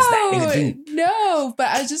does that nigga do? No, but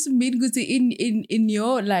I just mean good in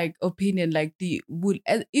your opinion,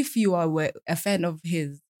 if you are a fan of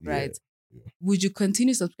his, right? Would you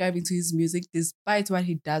continue subscribing to his music despite what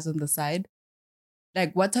he does on the side?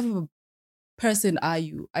 Like, what type of a person are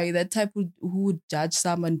you? Are you that type who would judge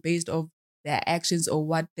someone based off their actions or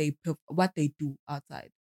what they do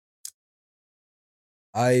outside?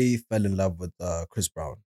 I fell in love with Chris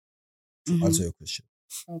Brown. To answer your question,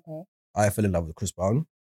 okay. I fell in love with Chris Brown.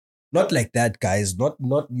 Not like that, guys. Not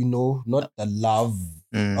not the love.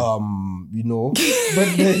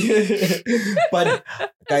 But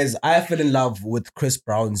guys, I fell in love with Chris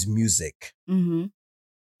Brown's music, and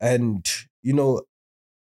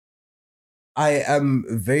I am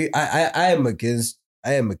against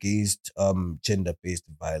gender-based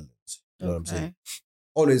violence. You know what I'm saying?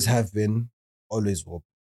 Always have been, always will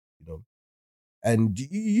be, And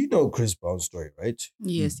you know Chris Brown's story, right?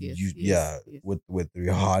 Yes. Yeah, with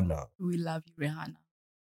Rihanna. We love you, Rihanna.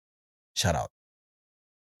 Shout out.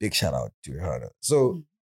 big shout out to Rihanna. So,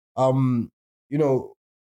 Mm. you know,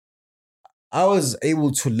 I was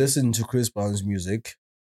able to listen to Chris Brown's music,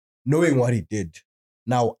 knowing what he did.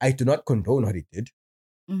 Now, I do not condone what he did,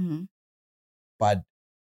 Mm-hmm. but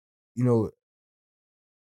you know,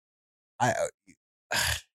 I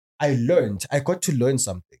I got to learn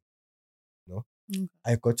something. You know, Okay.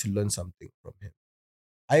 I got to learn something from him.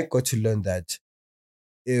 I got to learn that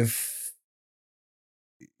if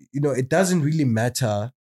it doesn't really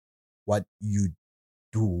matter what you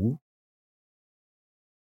do.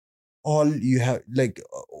 All you have, like,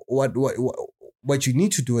 what you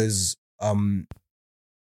need to do is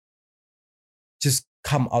just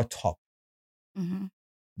come out top. Mm-hmm.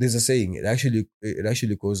 There's a saying. It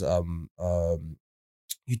actually goes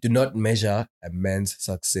you do not measure a man's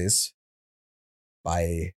success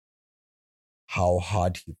by how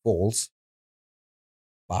hard he falls,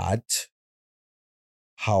 but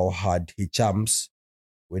how hard he jumps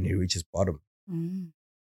when he reaches bottom. Mm-hmm.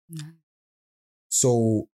 Nice.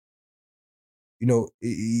 So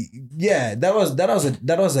yeah, that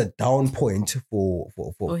was a down point for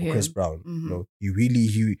Chris him. Brown.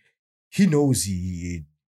 Mm-hmm. He knows he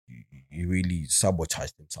really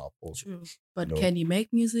sabotaged himself also. True. But know. can he make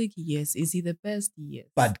music? Yes. Is he the best? Yes.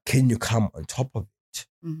 But can you come on top of it?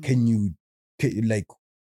 Mhm. Can you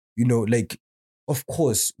of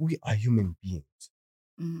course we are human beings.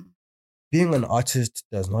 Mhm. Being an artist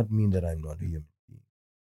does not mean that I'm not a human being.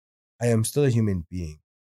 I am still a human being.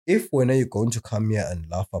 If when are you going to come here and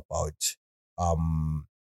laugh about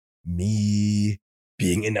me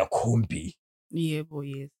being in a combi, Yeah, boy,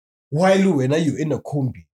 yes. while when are you in a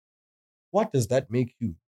combi, what does that make you?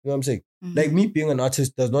 You know what I'm saying? Like, Mhm. me being an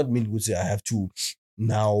artist does not mean would say I have to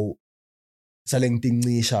now selling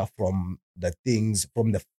things from the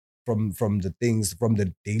things from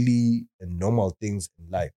the daily and normal things in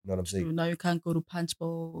life. You know what I'm saying? True. Now you can't go to Punch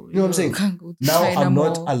Bowl. You know what I'm saying? Can't go to Now China I'm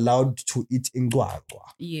not Mall. allowed to eat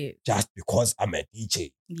ingwangwa Yeah. just because I'm a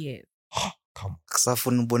DJ. Yeah. Come on.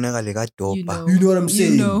 Kusafuna ubonakale You kadopa. know. You know what I'm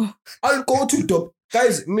saying? You know. I'll go to Doba.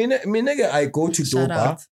 Guys, me nigga, I go to Shout Doba.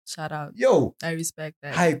 out. Shout out. Yo, I respect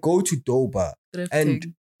that. I go to Doba. And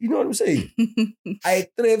Thrifting. you know what I'm saying? I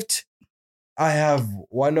thrift. I have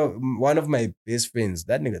one of my best friends.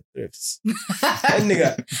 That nigga thrifts. That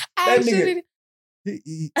nigga. I That nigga. actually.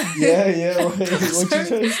 Yeah. What you Sorry,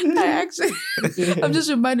 trying to say? I actually, I'm just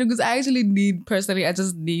reminded because I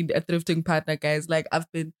just need a thrifting partner, guys. Like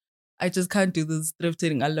I just can't do this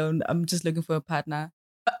thrifting alone. I'm just looking for a partner.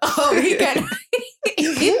 Oh, he can.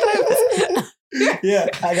 He thrifts. Yeah,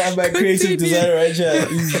 I got my creative Continue. designer right here.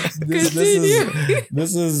 Continue.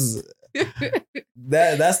 This is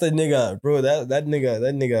that's the nigga, bro. That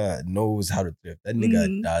nigga knows how to thrift. That nigga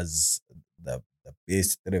Mhm. does the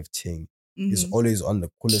best thrifting. He's Mhm. always on the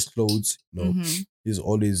coolest clothes. Mhm. He's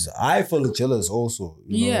always. I feel jealous also.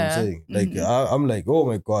 You know what I'm Yeah. saying? Like, Mhm. I'm like, oh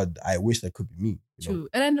my god, I wish that could be me. True.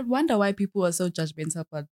 And I wonder why people are so judgmental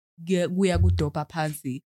about we are good dopa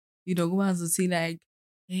pansy. Who wants to see like,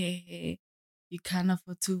 hey, you can't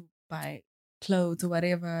afford to buy clothes or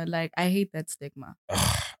whatever. Like, I hate that stigma.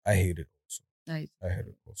 I hate it also. Like, I hate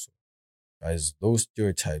it also. Guys, those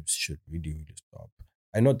stereotypes should really, really stop.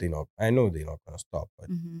 I know they're not gonna stop, but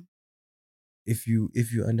mhm. if you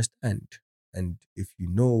understand and if you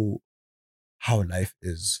know how life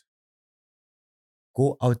is,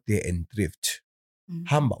 go out there and thrift. Mhm.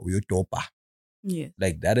 Hamba uyodopa. Yeah.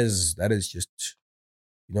 Like, that is just,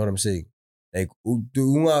 you know what I'm saying? Like,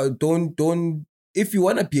 don't if you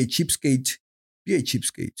wanna be a cheapskate, be a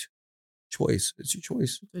cheapskate. Choice. It's your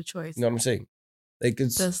choice. The choice. You know what I'm saying? Like,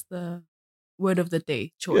 it's That's the word of the day. yeah,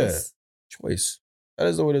 Choice. choice. That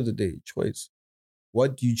is the word of the day. Choice.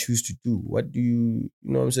 What do you choose to do? What do you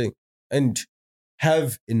know what I'm saying? And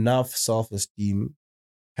have enough self-esteem,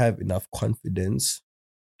 have enough confidence,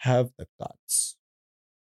 have the guts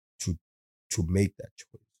to make that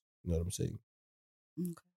choice. You know what I'm saying?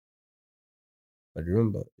 Okay. But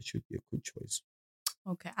remember, it should be a good choice.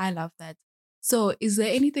 Okay, I love that. So, is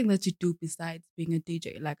there anything that you do besides being a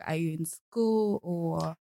DJ? Like, are you in school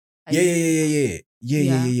or? Are Yeah.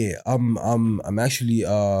 I'm actually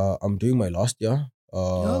I'm doing my last year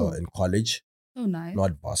Oh. in college, So nice.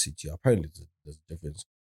 not varsity. Apparently there's a difference.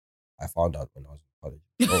 I found out when I was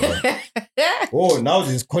in college. Oh, now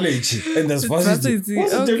there's college and there's varsity. Varsity,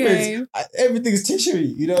 What's the okay. difference? Everything's tertiary.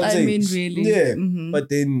 You know what I'm I saying? mean, really. Yeah. Mhm. But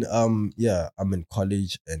then yeah, I'm in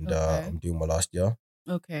college and Okay. I'm doing my last year.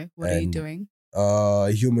 Okay. What are you And doing?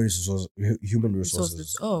 human resources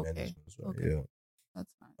Resources. Oh, okay. management. So, Okay. yeah. That's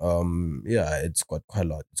fine. Yeah, it's got quite a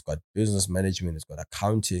lot. It's got business management, it's got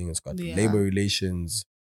accounting, it's got Yeah. labor relations,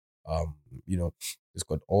 You know, it's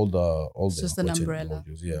got all It's the just an important umbrella.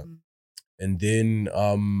 modules, yeah. Mhm. And then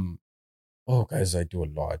oh guys, I do a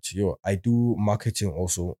lot. I do marketing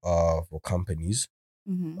also for companies.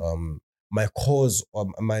 Mhm. My course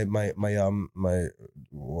my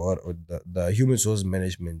what the human resource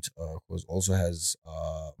management course also has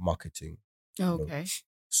marketing, you know. Okay.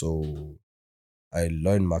 So I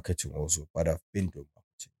learned marketing also, but I've been doing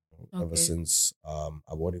marketing, ever Okay. since I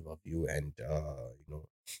bought you and the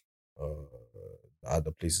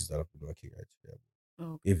other places that I've been working at. Yeah.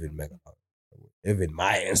 Okay. Even Mega, even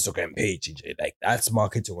my Instagram page, like that's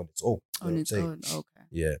marketing on its own. You know On what I'm its saying? own. Okay.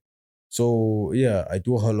 Yeah. So yeah, I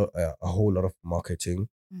do a whole lot of marketing.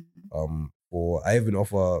 Mhm. For I even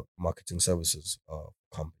offer marketing services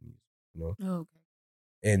companies, you know. Okay.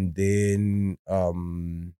 And then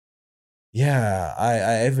yeah,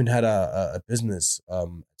 I even had a business at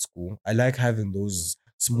school. I like having those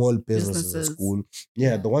small businesses at Businesses. school. Yeah,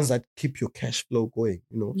 Yeah. the ones that keep your cash flow going,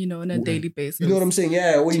 you know. On a daily basis. You know what I'm saying?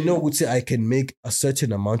 Yeah, when you know, Too. would say I can make a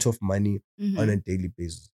certain amount of money on a Mhm. daily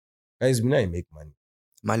basis. Guys, me I make money.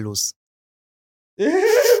 Malus.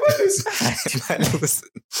 Malus. Malus.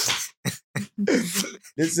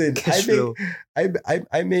 Listen, Cash flow.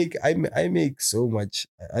 I make so much.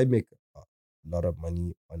 I make a lot of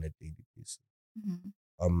money on a daily basis. Mhm.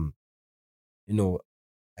 Um, you know,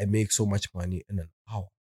 I make so much money in an hour.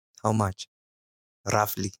 How much?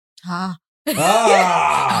 Roughly. Ah.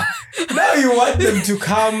 Ah, now you want them to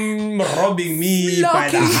come robbing me by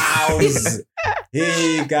the Flocking. house.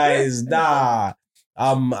 Hey guys, nah.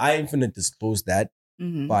 I ain't finna disclose that,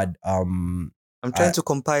 Mhm. but I'm trying I- to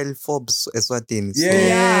compile Forbes Eswatini. So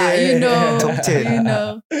Yeah, you know, Top 10. you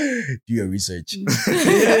know. Do your research.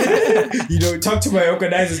 Mm. You know, talk to my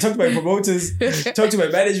organizers, talk to my promoters, talk to my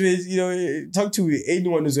management, you know, talk to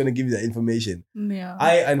anyone who's gonna give you that information. Yeah.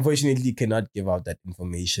 I unfortunately cannot give out that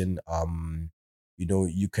information. You know,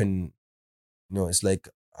 you can, you know, it's like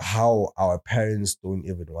how our parents don't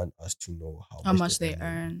even want us to know How much they're they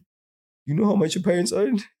earn. You know how much your parents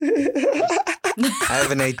earn? I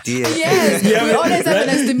have an idea. Yes, Yeah, we always have an right?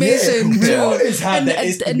 estimation. Yeah, we too. always have that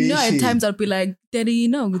And no, at estimation. times I'll be like, Daddy, you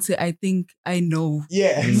know, I would say, I think I know.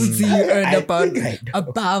 Yeah. See, you earn I about think I know.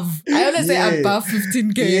 above. I always Yeah. say above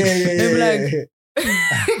 15K. Yeah. I'm like,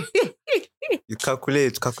 You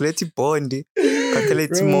calculate bond, calculate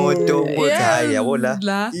Bro. moto, yeah, You know what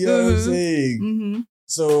I'm saying? Mm-hmm.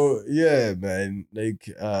 So yeah, man. Like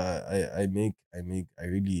I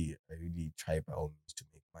really try by all means to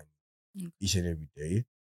make money each and every day.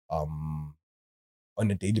 On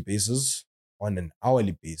a daily basis, on an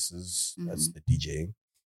hourly basis, that's the DJing,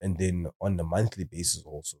 and then on the monthly basis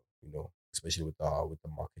also, you know, especially with the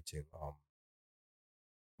marketing,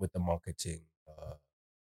 with the marketing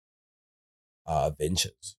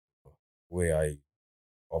ventures, you know, where I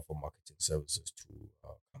offer marketing services to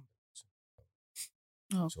companies.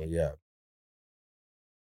 So Okay. yeah.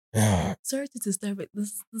 Yeah. Sorry to disturb it.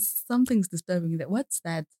 This something's disturbing that. What's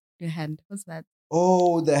that? Your hand. What's that?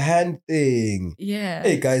 Oh, the hand thing. Yeah.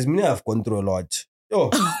 Hey guys, me I've gone through a lot. Yo,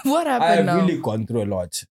 What I happened have now? really gone through a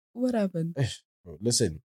lot. What happened? Bro,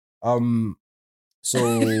 listen,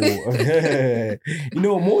 so you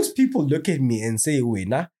know, most people look at me and say, "Wait,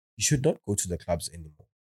 nah, you should not go to the clubs anymore.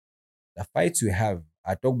 The fights you have,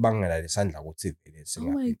 I talk bang and I sound like what's it? Oh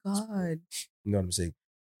my God. You know what I'm saying?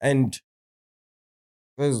 And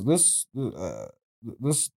there's this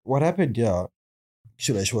what happened here.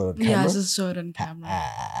 Should I show it on Yeah, camera? just show it on camera.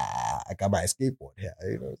 I got my skateboard here.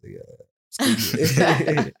 You know,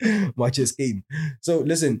 skate watch a skate. So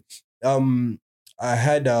listen, I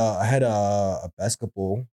had a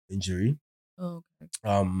basketball injury. Oh, okay.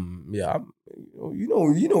 Yeah, you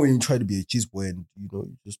know when you try to be a cheese boy and you know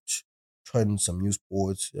you just trying some new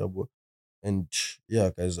sports, yeah, but and yeah,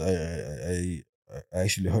 guys, I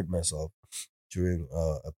actually hurt myself during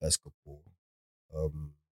a basketball.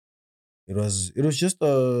 Um, it was just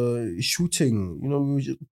a shooting. You know,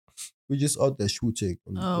 we just out there shooting.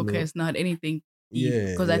 And, Oh, you okay. know, It's not anything deep.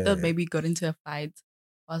 yeah, Because I thought yeah. maybe you got into a fight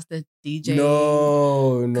whilst the DJ.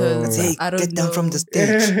 No, Because Hey, I don't get down know. from the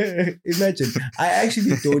stage. Imagine, I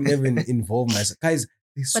actually don't even involve myself, guys.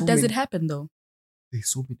 But does it happen though? There's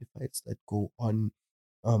so many fights that go um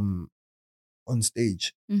on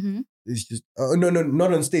stage. Mm-hmm. It's just no,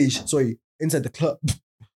 not on stage. Sorry, inside the club.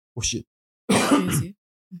 Oh shit. Excuse you.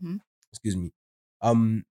 Mm-hmm. Excuse me.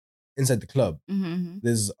 Inside the club, Mm-hmm.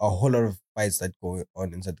 there's a whole lot of fights that go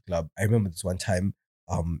on inside the club. I remember this one time,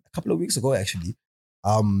 a couple of weeks ago actually.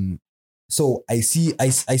 So I see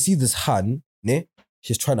this Han, ne?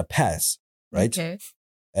 She's trying to pass, right? Okay.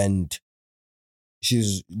 And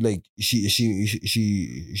she's like she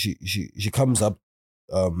comes up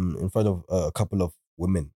in front of a couple of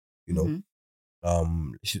women, you know. Mhm.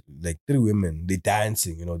 Like 3 women, they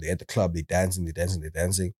dancing, you know, they at the club, they dancing.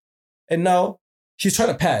 And now she's trying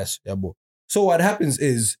to pass, yeah, bro. So what happens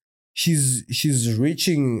is she's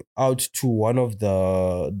reaching out to one of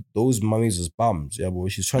those mummies' bums, yeah, bro.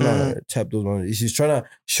 She's trying to tap those mummies. She's trying to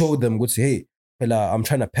show them, go say, hey, fella, I'm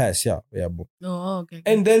trying to pass, yeah, bro. Oh, okay.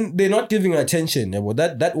 And then they're not giving her attention, yeah, bro.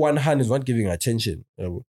 That one hand is not giving her attention, yeah,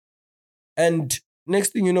 bro. And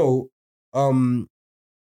next thing you know,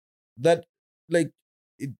 that like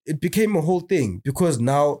it became a whole thing because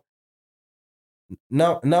now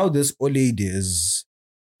this old lady is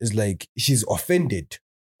like she's offended.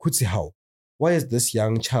 Could see how? Why is this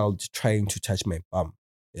young child trying to touch my bum?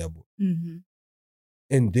 Yeah, bro. Mm-hmm.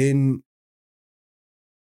 And then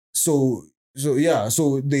so yeah,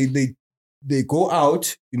 so they go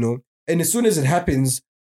out, you know, and as soon as it happens,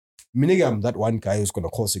 I'm that one guy who's gonna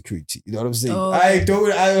call security. You know what I'm saying? Oh, I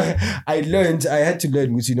had to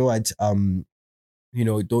learn, which you know what,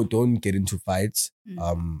 don't get into fights.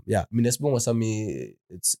 Yeah, I mean, it's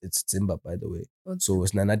Zimba, by the way. So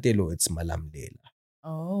it's Nanatelo, it's Malamlela.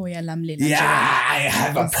 Oh, yeah, Lamlela. Yeah, I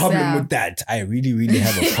have a problem with that. I really, really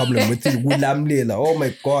have a problem with it. Lamlela. Oh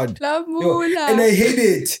my God. Yo, and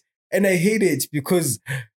I hate it because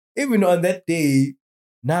even on that day,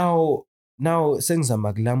 now senza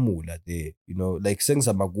maglamula there, you know, like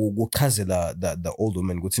senza magugu kazela the old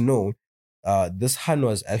woman go to know this Han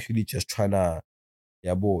was actually just trying to,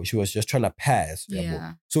 yeah, boy. She was just trying to pass. Yeah,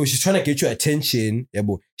 boy. So she's trying to get your attention. Yeah,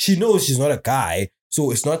 boy. She knows she's not a guy, so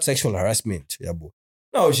it's not sexual harassment. Yeah, boy.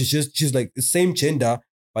 No, she's like the same gender,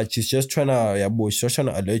 but she's just trying to, yeah, boy. She's just trying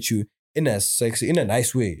to alert you in a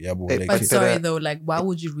nice way. Yeah, boy. Like, but sorry though, like, why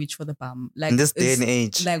would you reach for the bum? Like in this day and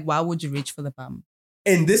age, like, why would you reach for the bum?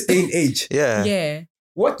 In this day and age, yeah.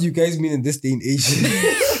 What do you guys mean in this day and age?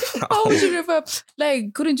 Why would you refer?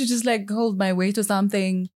 Like, couldn't you just like hold my weight or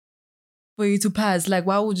something for you to pass? Like,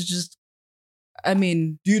 why would you just? I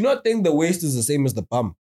mean, do you not think the waist is the same as the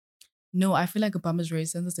bum? No, I feel like a bum is very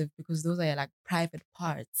sensitive because those are like private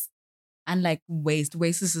parts, and like waist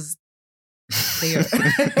is there.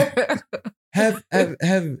 have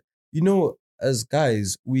you know, as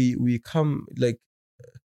guys, we come like,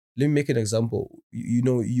 let me make an example. You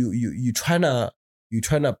know, you trying to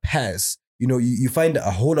pass. You know, you find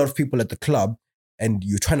a whole lot of people at the club and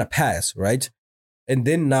you're trying to pass, right? And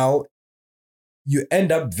then now you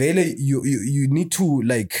end up you need to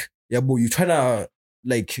like, yeah, boy, you trying to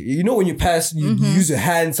like, you know, when you pass, you use your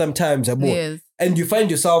hand sometimes, yeah, boy. Yes. And you find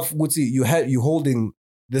yourself, you holding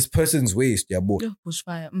this person's waist, yeah, boy.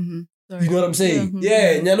 Bushfire. You know what I'm saying?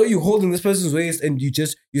 Yeah, and I know you holding this person's waist, and you're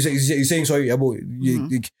saying sorry, yeah, boy.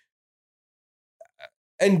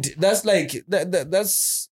 And that's like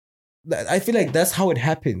that's I feel like that's how it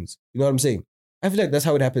happens. You know what I'm saying? I feel like that's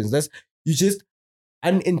how it happens. That's, you just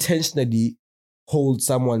unintentionally hold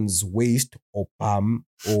someone's waist or bum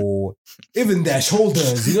or even their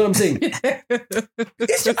shoulders. You know what I'm saying?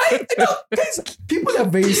 Guys, people are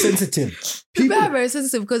very sensitive. People are very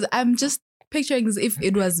sensitive because I'm just picturing this. If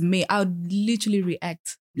it was me, I would literally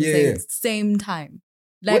react the same time.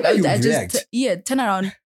 Like I just turn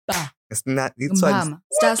around. Bah. It's not. It's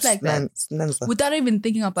starts like that without even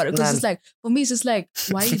thinking about it. Because it's like, for me, it's just like,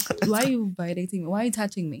 why are you violating me? Why are you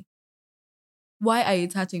touching me? Why are you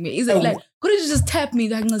touching me? Is it like, couldn't you just tap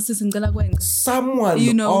me? Someone,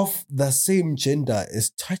 you know, of the same gender is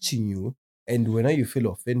touching you, and when you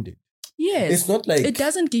feel offended. Yes. It's not like, it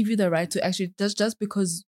doesn't give you the right to actually just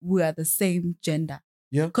because we are the same gender.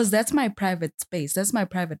 Yeah. Because that's my private space. That's my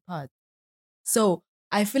private part. So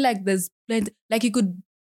I feel like there's plenty, like, you could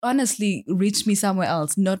honestly reach me somewhere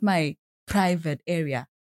else, not my private area.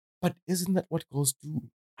 But isn't that what girls do?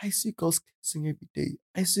 I see girls kissing every day.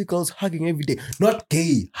 I see girls hugging every day. Not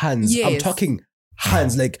gay hands. Yes. I'm talking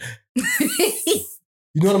hands, like, you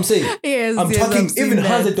know what I'm saying? Yes. I'm talking even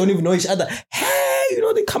hands that don't even know each other. Hey, you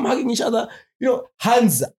know, they come hugging each other. You know,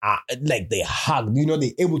 hands are like, they hug. You know, they're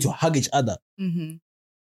able to hug each other.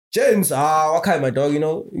 Gents, okay, my dog. You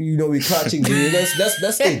know, we're clutching.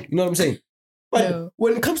 That's it. You know what I'm saying? But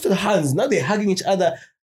when it comes to the hands, now they're hugging each other.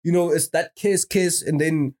 You know, it's that kiss, and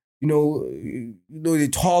then you know they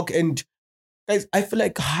talk. And guys, I feel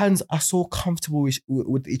like hands are so comfortable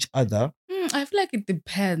with each other. I feel like it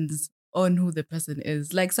depends on who the person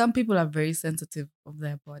is. Like, some people are very sensitive of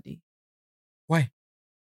their body. Why?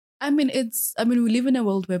 I mean, we live in a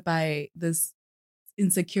world whereby there's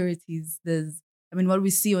insecurities. What we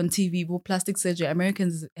see on TV, plastic surgery,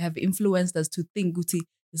 Americans have influenced us to think, Guti,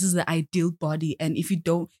 this is the ideal body. And if you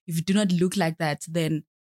do not look like that, then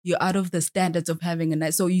you're out of the standards of having a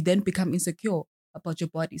nice, so you then become insecure about your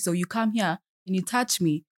body. So you come here when you touch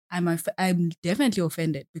me, I'm definitely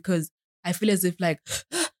offended because I feel as if like,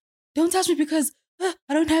 don't touch me because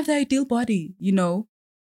I don't have the ideal body. You know,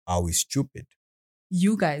 Are we stupid?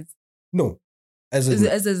 you guys. No.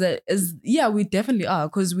 Yeah, we definitely are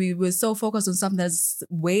because we were so focused on something that's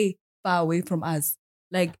way far away from us.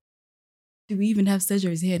 Like, do we even have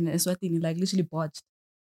surgeries here in Eswatini? Like, literally botched.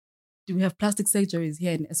 Do we have plastic surgeries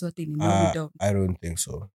here in Eswatini? No, we don't. I don't think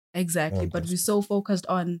so. Exactly. But we're so focused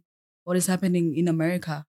on what is happening in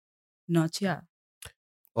America, not here.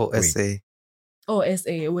 Or Wait. SA. Or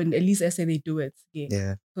SA, when at least SA they do it.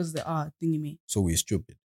 Yeah. Because they are thingy me. So we're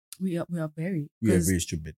stupid. We are very. We are very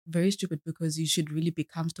stupid. Very stupid because you should really be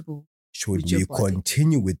comfortable. Should with we your body.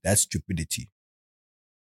 continue with that stupidity?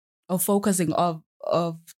 Of focusing of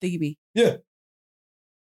thingy me. Yeah.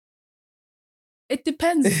 It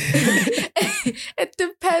depends. It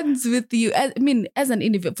depends with you. I mean, as an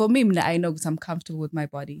individual, for me, I know I'm comfortable with my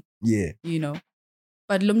body. Yeah. You know.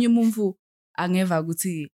 But lo mnye mumfu angeva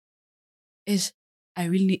ukuthi ish I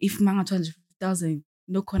really need, if manga 250,000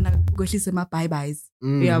 no khona kwehlise ma bye-byes.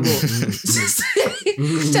 Yabo.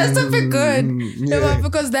 Just to be good. Yeah.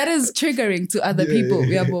 Because that is triggering to other people.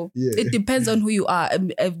 Yeah. It depends on who you are.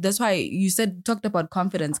 That's why you talked about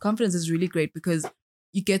confidence. Confidence is really great because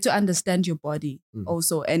you get to understand your body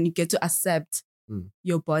also, and you get to accept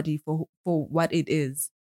your body for what it is.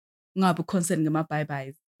 Ngabe concerned ngama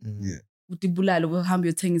bye-byes. Yeah. Utibulalo uhambe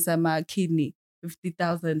uyothengisa ama kidney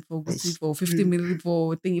 50,000 for 50 million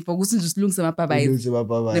for thingy for ukuthi just lungs ama bye-byes.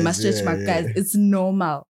 They must stretch my guys. It's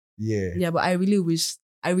normal. Yeah, but I really wish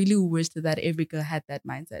that every girl had that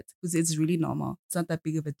mindset because it's really normal. It's not that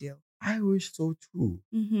big of a deal. I wish so too.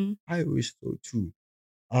 Mm-hmm. I wish so too.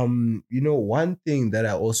 One thing that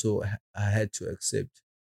I also I had to accept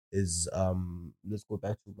is let's go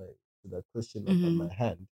back to that question about my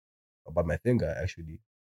hand, about my finger actually.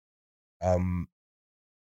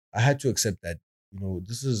 I had to accept that,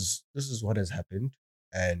 this is what has happened.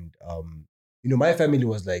 And my family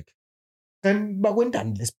was like, "Can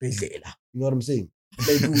bagwentani lesibhedlela?" You know what I'm saying?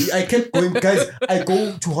 Like, I kept going, guys. I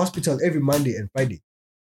go to hospital every Monday and Friday.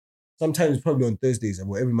 Sometimes probably on Thursdays,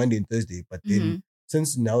 or every Monday and Thursday. But then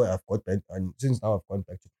since now I've gone back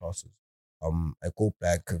to classes, I go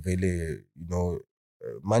back really,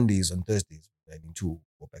 Mondays and Thursdays. I need to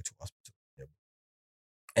go back to hospital. Yeah.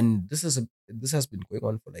 And this has been going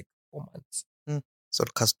on for like 4 months. So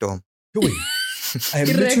custom. Wait, I am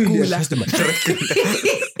literally a customer.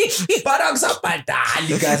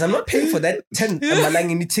 Guys, I'm not paying for that 10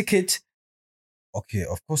 Malangini ticket. Okay,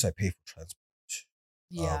 of course I pay for transport.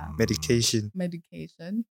 Yeah. Medication.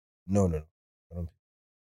 No. I don't pay.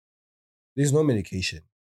 There's no medication.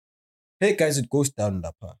 Hey guys, it goes down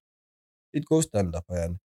Lapa.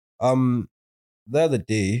 The other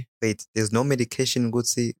day. Wait, there's no medication. Go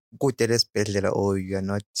see, go tell us better, or you are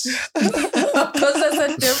not. Because there's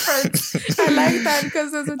a difference. I like that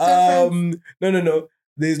because there's a difference. No.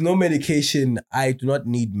 There's no medication. I do not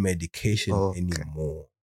need medication anymore.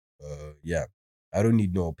 Yeah, I don't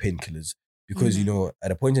need no painkillers because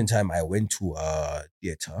at a point in time I went to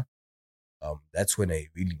theater. That's when I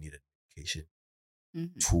really needed medication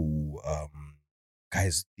to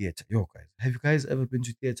guys, theater. Yo, guys, have you guys ever been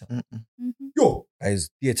to theater? Yo, guys,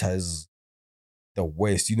 theater is the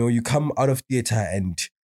worst. You come out of theater and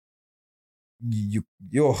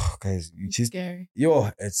guys, you just scary.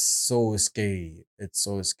 It's so scary. It's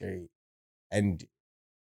so scary. And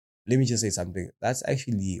let me just say something. That's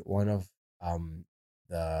actually one of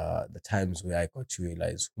the times where I got to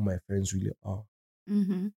realize who my friends really are.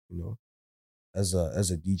 As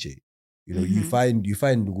a DJ, you find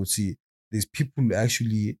see there's people who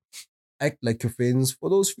actually act like your friends for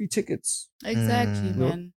those free tickets. Exactly,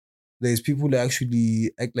 man. There's people who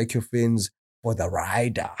actually act like your friends for the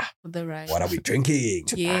rider. What are we drinking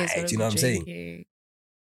tonight? Yes, you know what I'm saying?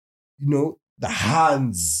 The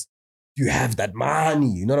hands. You have that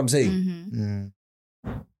money. You know what I'm saying?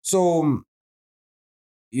 So,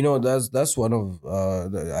 that's one of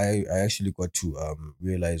I actually got to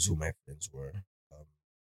realize who my friends were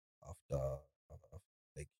after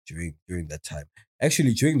like during that time.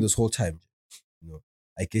 Actually, during this whole time,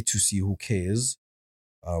 I get to see who cares,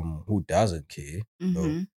 who doesn't care.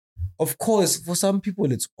 Of course, for some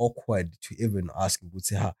people it's awkward to even ask. Would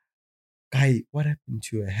say, guy, what happened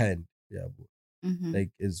to your hand? Yeah,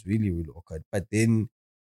 like it's really, really awkward. But then,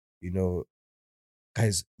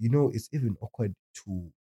 guys, it's even awkward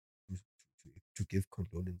to give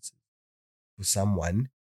condolences to someone.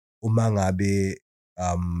 Umangabe,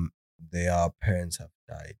 their parents have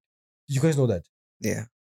died. Did you guys know that? Yeah.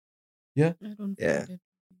 Yeah? I don't Yeah. find it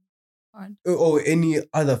hard. Or any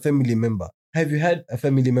other family member. Have you had a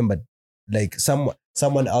family member like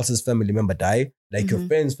someone else's family member die, like your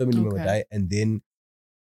friend's family member Okay. die, and then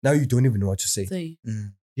now you don't even know what to say. Say.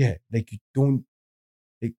 Yeah, like you don't,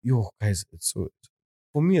 like, yo, guys, it's so,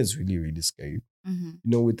 for me, it's really, really scary. Mm-hmm. You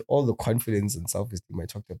know, with all the confidence and self-esteem I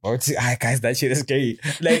talked about, guys, that shit is scary.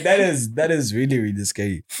 Like that is really, really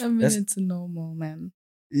scary. I mean, That's- it's normal, man.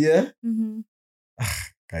 Yeah, Mm-hmm.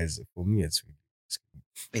 guys, for me, it's really scary.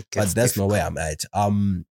 It But gets that's not where difficult.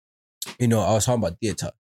 I'm at. You know, I was talking about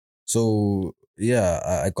theater. So yeah,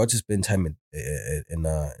 I got to spend time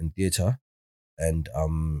in theater, and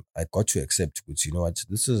I got to accept, because you know what,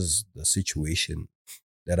 this is the situation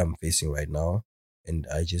that I'm facing right now, and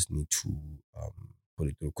I just need to put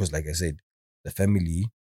it through. Because like I said, the family,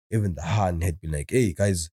 even the Han, had been like, "Hey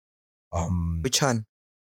guys, Which one?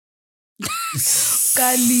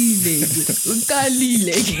 Kalile.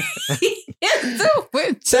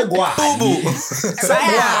 Segwani.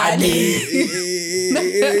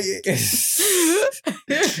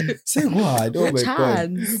 Segwani. Oh my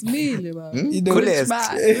god. Chance, Mile, man. You know, Coolest.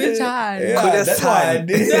 Which hand? Yeah, Coolest that's hand.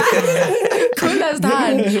 one. Coolest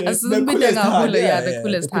hand. As The in coolest hand. Yeah, the yeah,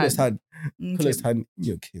 coolest the coolest hand. hand. Coolest hand in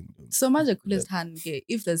your kingdom. So much a coolest hand. Okay,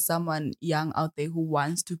 if there's someone young out there who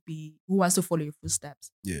wants to follow your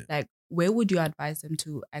footsteps, Yeah. like where would you advise them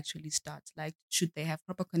to actually start? Like, should they have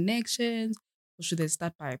proper connections, or should they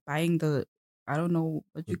start by buying the, I don't know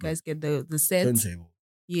what you guys get, the sets? Turntable.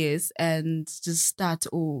 Yes, and just start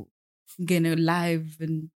or get a live,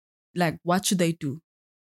 and like what should they do?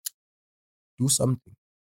 Do something.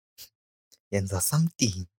 Yenza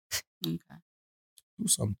something. Okay. Do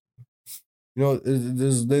something. You know,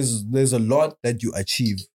 there's a lot that you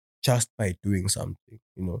achieve just by doing something.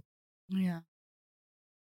 You know, Yeah.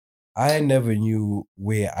 I never knew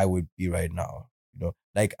where I would be right now. You know,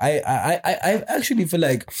 like I actually feel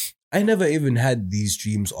like I never even had these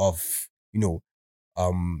dreams of, you know,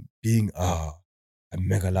 being a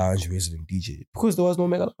mega lounge resident DJ, because there was no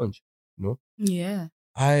mega lounge. You know, Yeah.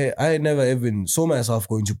 I never even saw myself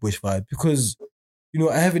going to Bushfire, because you know,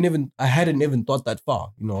 I hadn't even thought that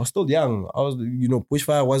far. You know, I was still young. I was, you know,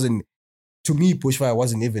 Bushfire wasn't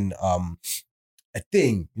even a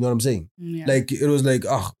thing. You know what I'm saying? Yeah. Like it was like,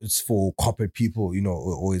 it's for corporate people, you know,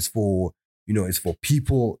 or it's for, you know, it's for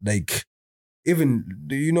people like, even,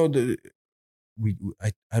 you know,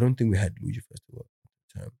 I don't think we had Luigi Festival at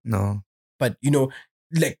the time. No. But you know,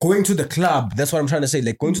 like going to the club, that's what I'm trying to say.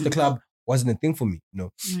 Like going to the Mhm. club wasn't a thing for me, you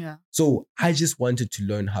know. Yeah. So I just wanted to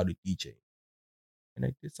learn how to DJ, and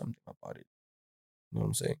I did something about it. You know what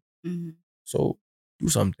I'm saying? Mm-hmm. So do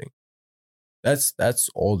something. That's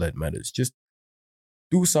all that matters. Just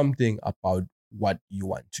do something about what you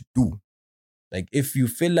want to do. Like if you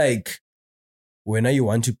feel like when you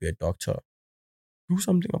want to be a doctor, do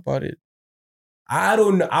something about it.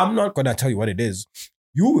 I'm not gonna tell you what it is.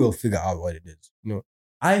 You will figure out what it is. You know,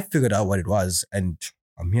 I figured out what it was, and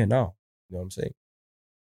I'm here now. You know what I'm saying?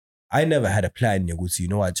 I never had a plan, Yagusi. You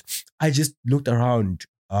know what? I just looked around.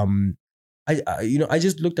 I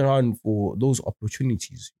just looked around for those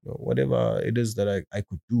opportunities. You know, whatever it is that I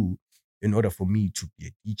could do in order for me to be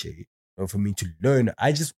a DJ, or for me to learn.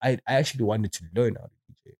 I actually wanted to learn how to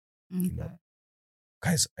DJ. You know, Okay.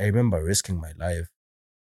 guys, I remember risking my life.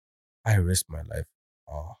 I risked my life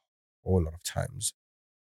a whole lot of times.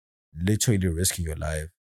 Literally risking your life.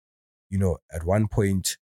 You know, at one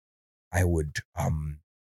point, I would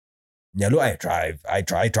Nyalo, I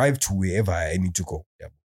drive to wherever I need to go. Yeah.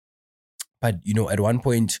 But you know, at one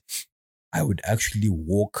point, I would actually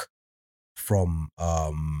walk from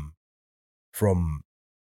from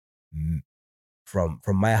from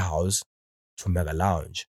my house to Mega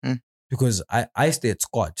Lounge, Mm. because I stay at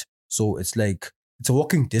Scott, so it's like it's a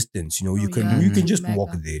walking distance. You know, Oh, you can yeah, you can to just walk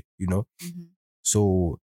Mega. there. You know, Mm-hmm.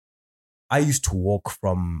 so I used to walk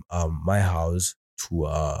from my house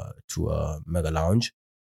to Mega Lounge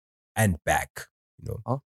and back. You know,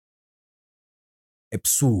 Oh.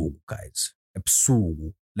 ebusuku, guys,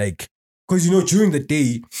 ebusuku. Like, because you know, during the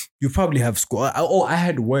day you probably have school. I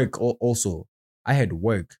had work also. I had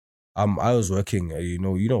work. I was working. You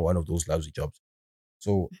know, one of those lousy jobs.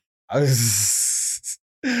 So I was,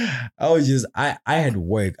 I had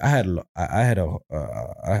work. I had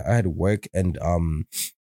work, and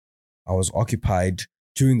I was occupied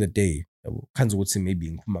during the day. Kanzi would say maybe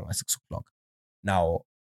in Kumanga 6 o'clock. Now,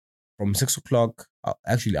 from 6 o'clock,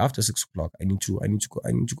 actually after 6 o'clock, I need to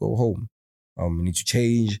go home. I need to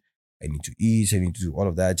change. I need to eat. I need to do all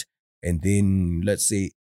of that, and then let's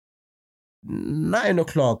say 9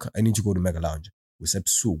 o'clock, I need to go to Mega Lounge.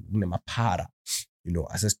 Kusebusuku kunemaphara, you know,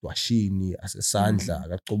 asesitwashini, asesandla,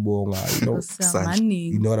 akacobonga, you know.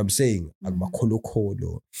 Maning. You know what I'm saying? Mhm.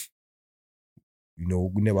 Akumakholokholo. you know,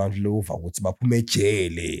 kunebantu lova ukuthi baphume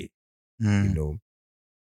ejele, you Mm. know.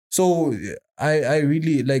 So I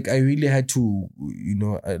really had to, you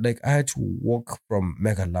know, I had to walk from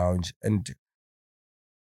Mega Lounge, and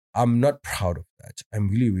I'm not proud of that. I'm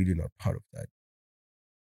really, really not proud of that.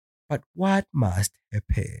 But what must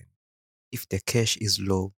happen? If the cash is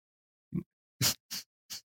low.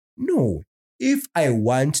 No, if I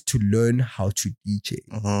want to learn how to DJ,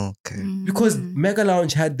 Okay. because Mm. Mega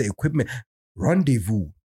Lounge had the equipment,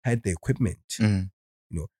 Rendezvous had the equipment. Mm.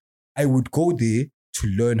 You know, I would go there to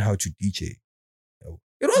learn how to DJ.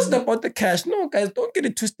 It wasn't about the cash. No, guys, don't get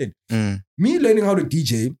it twisted. Mm. Me learning how to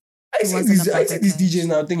DJ, I It see wasn't these about the DJs cash.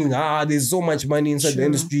 now thinking, there's so much money inside the Sure.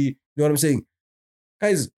 industry. You know what I'm saying?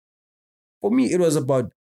 Guys, for me, it was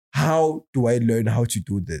about how do I learn how to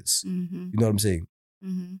do this? Mm-hmm. You know what I'm saying?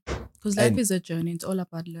 Because life And is a journey. It's all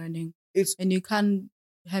about learning. it's, And you can't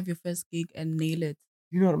have your first gig and nail it.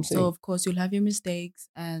 you know what I'm saying? So, of course, you'll have your mistakes.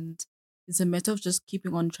 And it's a matter of just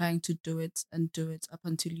keeping on trying to do it up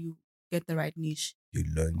until you get the right niche. You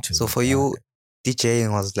learn to. So for you,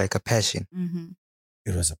 DJing was like a passion. Mm-hmm.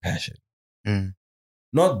 it was a passion. Mm.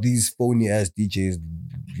 Not these phony ass DJs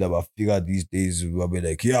that I figure these days will be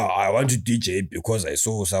like, yeah, I want to DJ because I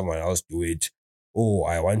saw someone else do it. Oh,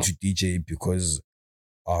 I want to DJ because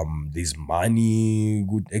there's money,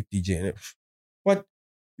 good at DJ. But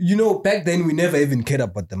you know, back then we never even cared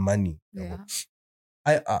about the money. Yeah.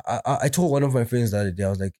 I told one of my friends the other day, I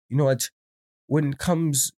was like, you know what? When it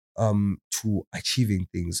comes to achieving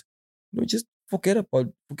things, you know, just forget about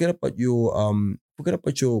your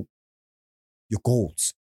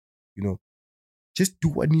goals. You know, just do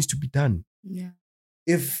what needs to be done. Yeah.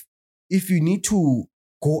 If you need to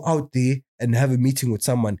go out there and have a meeting with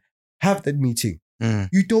someone, have that meeting. Mm.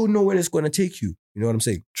 You don't know when it's gonna take you. You know what I'm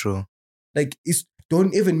saying? True. Like,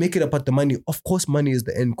 don't even make it about the money. Of course, money is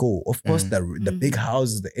the end goal. Of course, Mm. the big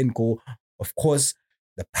house is the end goal. Of course,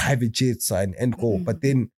 the private jets are an end goal. But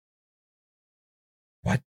then,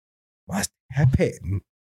 what must happen? You know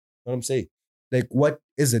what I'm saying? Like, what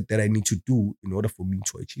is it that I need to do in order for me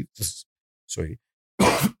to achieve this? Sorry.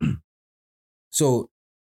 So,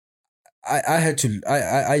 I had to.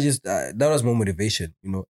 I just that was my motivation.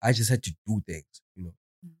 You know, I just had to do things. You know.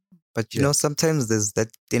 But you Yeah. know, sometimes there's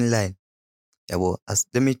that thin line. Yeah, well,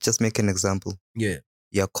 let me just make an example. Yeah.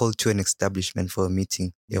 You're called to an establishment for a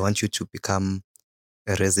meeting. They Yeah. want you to become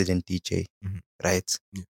a resident DJ, Mhm. right?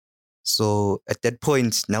 Yeah. So at that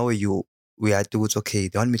point, now we are told, okay,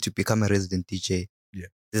 they want me to become a resident DJ. Yeah.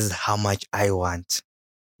 This is how much I want.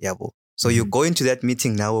 Yeah, well. So you go into that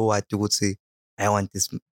meeting now, what you would say, I want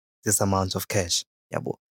this amount of cash. Yeah,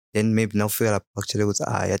 well. Then maybe now feel like actually was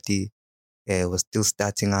we're still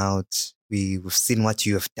starting out. We've seen what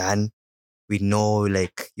you have done. We know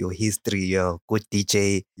like your history, you're a good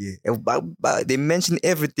DJ. Yeah. But they mention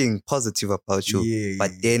everything positive about you. Yeah.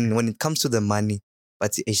 But then when it comes to the money,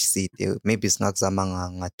 but the HC, maybe it's not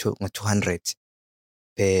zamanga 200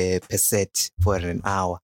 per set for an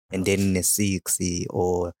hour. And then the 60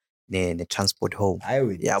 or the transport home. I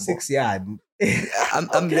would. Yeah, 6 yard.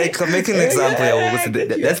 I'm making an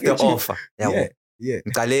example. That's the offer. Yeah. Yeah.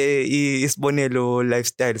 Ngale isibonelo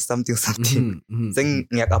lifestyle something. Saying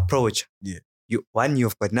approach. Yeah. You've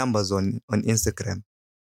got numbers on Instagram.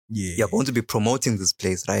 Yeah. You're going to be promoting this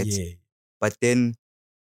place, right? Yeah. But then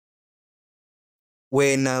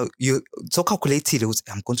when you so calculated,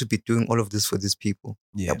 I'm going to be doing all of this for these people.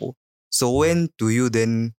 Yeah. So when do you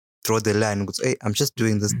then draw the line? Hey, I'm just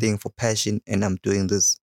doing this thing for passion and I'm doing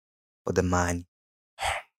this for the money.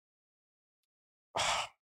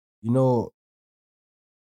 You know,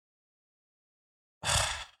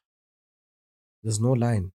 there's no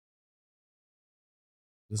line.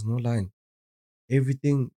 There's no line.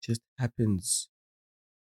 Everything just happens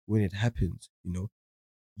when it happens. You know,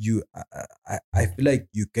 I feel like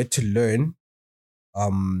you get to learn,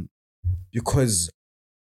 because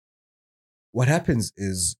what happens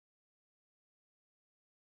is,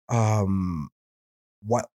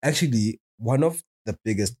 what actually one of the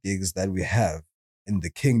biggest gigs that we have in the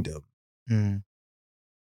kingdom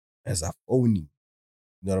as a phony.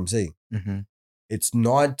 You know what I'm saying? Mm-hmm. It's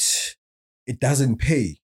not. It doesn't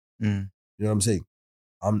pay. Mm. You know what I'm saying?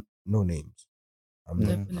 No names.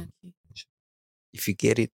 Definitely. If you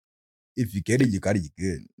get it, you get it, you got it.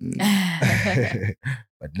 You're good.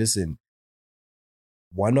 But listen,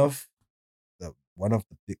 one of the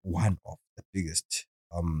biggest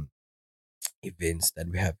events that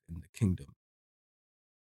we have in the kingdom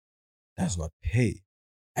does not pay.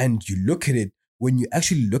 And you look at it, when you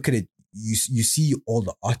actually look at it, you see all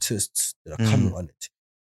the artists that are coming on it.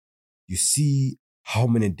 You see how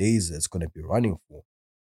many days it's going to be running for.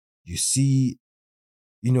 You see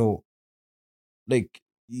you know, like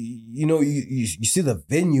you see the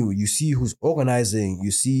venue, you see who's organizing,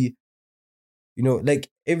 you see, like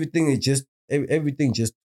everything is just everything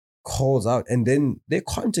just calls out, and then they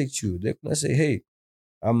contact you. They're gonna say, hey,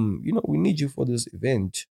 we need you for this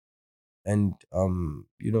event, and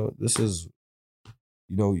this is,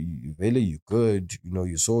 Vele, you good,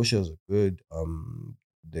 your socials are good,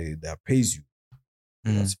 they praise you.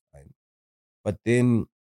 That's fine. But then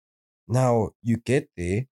now you get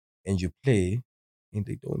there and you play and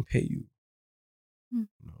they don't pay you.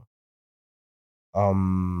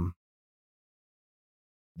 Mm.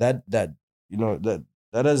 That that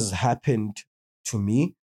has happened to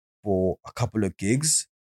me for a couple of gigs.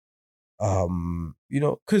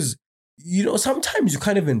 Because sometimes you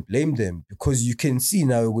can't even blame them, because you can see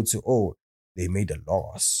now, it would say, oh, they made a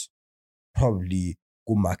loss. Probably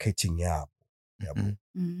go marketing, yeah.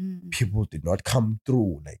 People did not come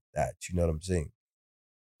through like that. You know what I'm saying?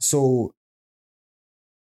 So,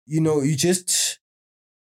 you just,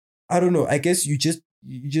 I don't know. I guess you just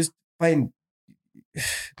find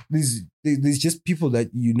there's just people that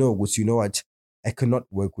what, I cannot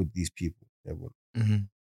work with these people.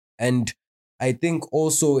 And I think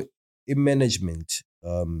also in management,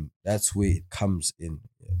 that's where it comes in,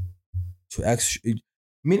 to actually.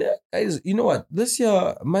 I mean, guys, you know what? This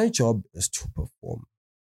year, my job is to perform.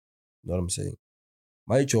 You know what I'm saying?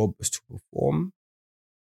 My job is to perform,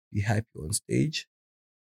 be happy on stage,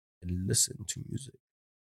 and listen to music.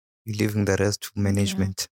 You're leaving the rest to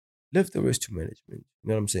management. Leave the rest to management. You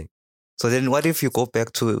know what I'm saying? So then what if you go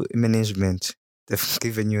back to management? They've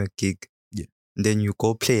given you a gig. Yeah. Then you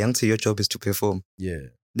go play until your job is to perform. Yeah.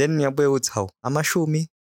 Then yabuya uthi how? Amashumi.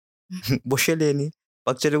 Bosheleni.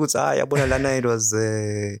 Bakutshela ukuthi yabona lana it was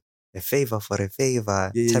a favor for a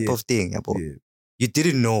favor type of thing. Yabo. Yeah. You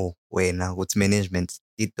didn't know when what management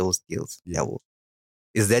did those deals. Yeah. Yabo.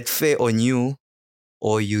 Is that fair on you,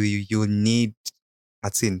 or you need,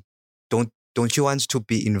 that's in, don't you want to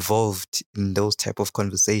be involved in those type of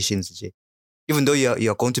conversations? Even though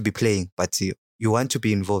you're going to be playing, but you want to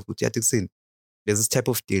be involved with there's this type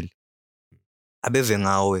of deal. Abeve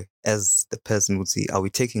ngawe as the person would say, are we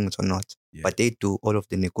taking it or not? Yeah. But they do all of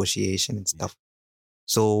the negotiation and stuff.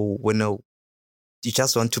 So when you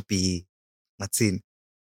just want to be, what's in,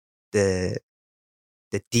 the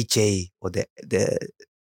DJ or the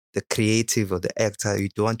creative or the actor, you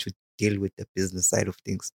don't want to deal with the business side of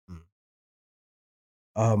things.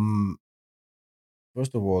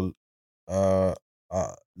 First of all,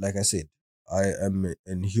 like I said, I am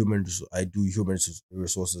in I do human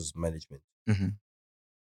resources management.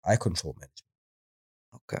 I control management.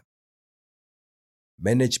 Okay.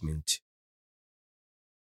 Management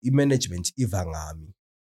ivangami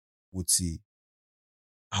would see,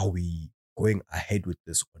 are we going ahead with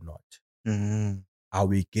this or not? Are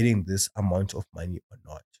we getting this amount of money or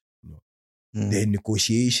not? The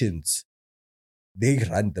negotiations, they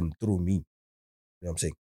run them through me. You know what I'm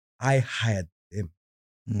saying? I hired them.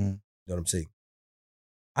 You know what I'm saying?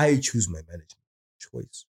 I choose my management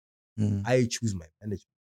choice. I choose my management.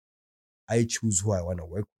 I choose who I want to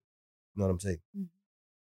work with. You know what I'm saying?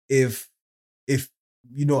 If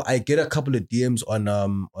I get a couple of DMs on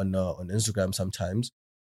Instagram sometimes,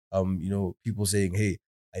 people saying, hey,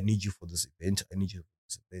 I need you for this event. I need you for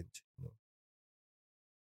this event.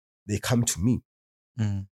 They come to me.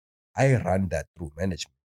 I run that through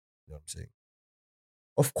management. You know what I'm saying?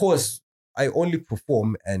 Of course, I only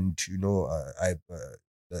perform and, I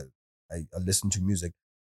listen to music.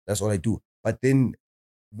 That's all I do. But then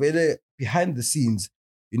whether behind the scenes,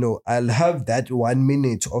 I'll have that 1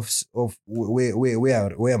 minute of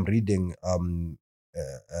where I'm reading a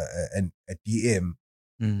DM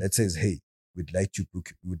that says, hey, we'd like to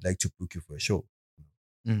book you for a show.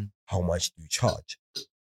 How much do you charge?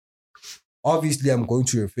 Obviously, I'm going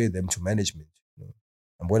to refer them to management.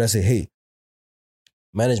 I'm going to say, hey,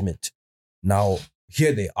 management, now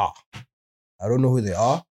here they are. I don't know who they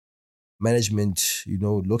are. Management,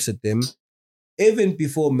 looks at them. Even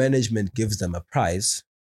before management gives them a prize,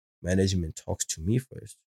 management talks to me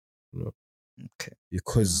first. Okay.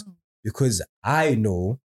 Because I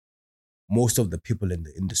know most of the people in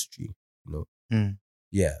the industry.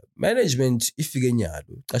 Yeah, management, if you get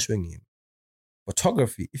nyalo, qashwe ngimi.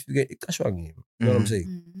 Photography, if you get qashwa ngimi. You know what I'm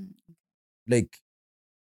saying? Like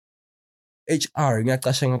HR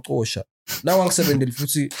ngiyaqasha ngaqosha. Now angisebenzeli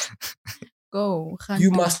futhi go.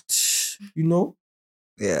 You must,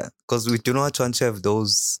 Yeah, because we do not want to have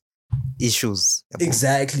those issues.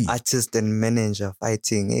 Exactly. Artist and manager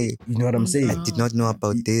fighting. Hey, you know what I'm saying? I did not know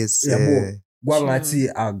about this. Yabo. Kwangathi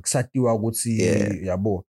akusatiwa ukuthi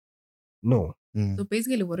yabo. No, So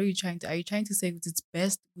basically, what are you trying to say that it's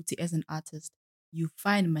best ukuthi as an artist, you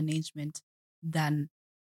find management than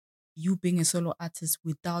you being a solo artist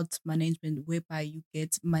without management, whereby you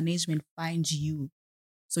get management finds you.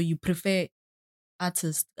 So you prefer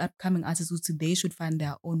artists, upcoming artists who they should find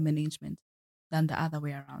their own management than the other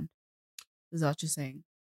way around. Is that what you're saying?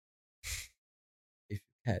 If you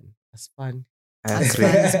can, that's fine. I As agree.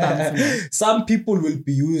 fun as possible. Some people will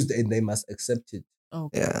be used and they must accept it.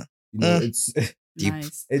 Okay. Yeah. You know, Mm. it's Deep.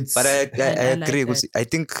 Nice. it's. But I I like agree because that. I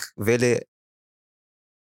think really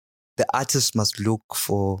the artist must look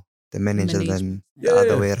for the manager than Management, the yeah.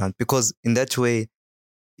 other way around, because in that way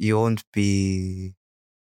you won't be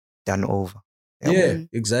done over. Yeah, Mhm.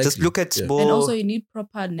 exactly. Just look at yeah. Bo, And also, you need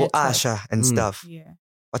proper Bo network. Asha and Mm. stuff. Yeah.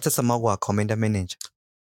 What's a Samagwa commander manager?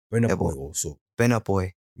 Burna Yeah, Boy bo. also. Benna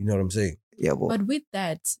Boy. You know what I'm saying? Yeah, bo. But with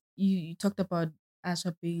that, you talked about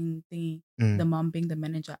Asha being the mom being the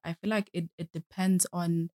manager. I feel like it depends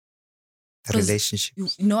on The 'cause relationship. you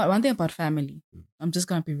know one thing about family. Mm. I'm just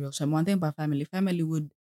gonna be real. So one thing about family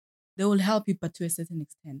they will help you, but to a certain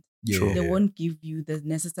extent. Yeah. True. They won't give you the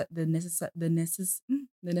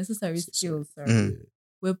necessary skills. Sorry, Mm.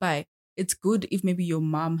 whereby it's good if maybe your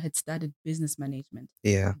mom had studied business management.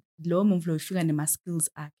 Yeah. Lo mumflo ifika nema skills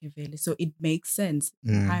akhe vele. So it makes sense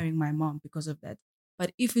hiring my mom because of that.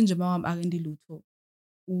 But if nje mama akendi lutho,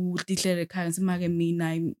 utihlele ekhaya ngithi make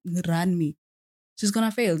mina run me, she's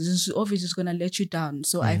gonna fail. She's obviously just gonna let you down.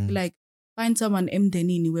 So I feel like find someone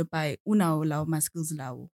emndenini whereby unawo lawo ma skills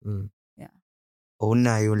lawo. Mm.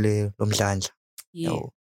 Unayo le lomdlandla. Yeah.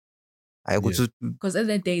 Yabo. Hayi ukuthi Because at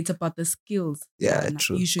the end of the day, it's about the skills. yeah, Lana.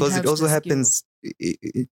 true. You should Because have it also the happens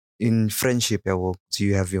in friendship. Yabo. So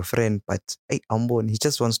you have your friend, but hey, Ambon, he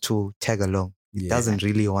just wants to tag along. He Yeah. doesn't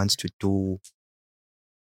really want to do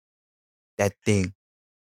that thing.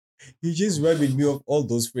 You just reminded me of all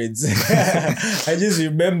those friends. I just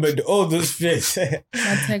remembered all those friends.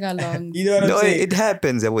 Not tag along. You know what I'm No, saying? it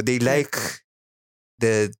happens. Yabo. They like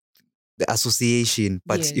the association,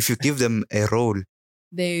 but Yes. if you give them a role,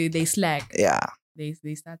 They slack. yeah, They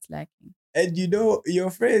start slacking. And you know,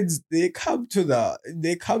 your friends, they come to the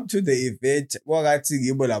event. Wakati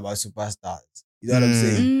ngibo laba superstars. You know what I'm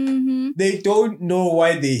saying? Mm-hmm. They don't know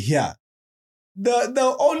why they're here.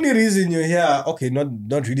 The only reason you're here, okay,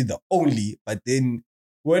 not really the only, but then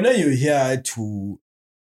when are you here to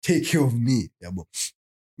take care of me? Yabo.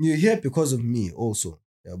 You're here because of me also.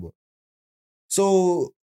 Yabo.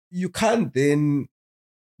 So you can't then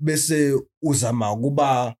bese uzama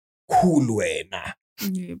kuba cool wena.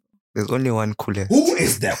 Yeah. there's only one coolest Who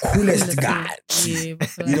is the coolest guy? Yeah.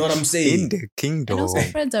 You know what I'm saying? in the kingdom. And also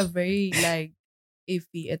friends are very like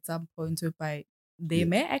iffy at some point whereby they Yeah.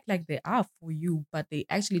 may act like they are for you, but they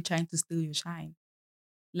actually trying to steal your shine.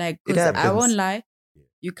 Like, It because I happens. won't lie, Yeah.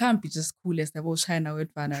 you can't be just coolest about shine away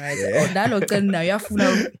fan, right? Yeah. Oh, that looks now you have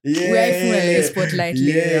Yeah. a spotlight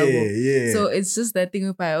layer. Yeah. So it's just that thing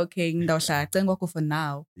whereby okay, ndawuhlala for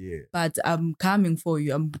now, Yeah. but I'm coming for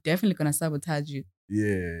you. I'm definitely gonna sabotage you.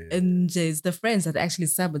 Yeah. And it's the friends that actually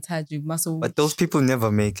sabotage you. Muscle. But those people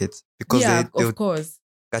never make it because yeah, they of course.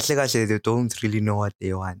 they don't really know what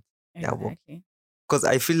they want. Yeah, well. Exactly. Because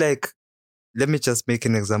I feel like, let me just make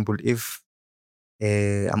an example. If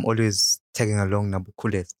I'm always tagging along number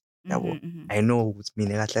coolest, yeah, well, I know it's me.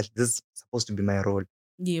 This is supposed to be my role.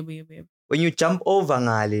 Yeah. When you jump over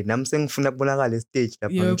ngale, nami sengifuna kubonakala stage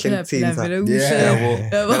lapha Yeah, ngihle ngithinza. Yeah.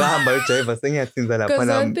 Yabo. Nakahamba uJayiva sengiyathinza lapha Because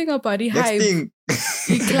nami. one thing about the Next hype, thing.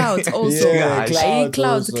 clouds also. Yeah, Clouds,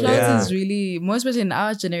 clouds also, yeah. is really, most especially in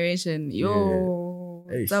our generation. Yo,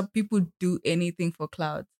 Yeah. some people do anything for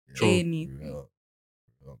clouds. True. Anything. Real.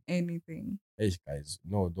 Anything. Hey guys,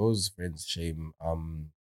 no, those friends shame.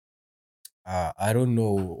 I don't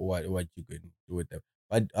know what you can do with them,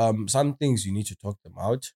 but some things you need to talk them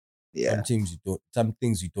out. Yeah. Some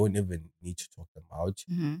things you don't even need to talk them out.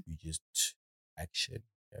 Mm-hmm. You just action.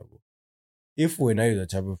 Yeah, well. If when you're the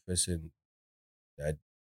type of person that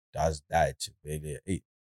does that, really, hey,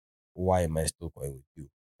 why am I still going with you?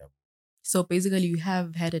 Yeah, So basically, you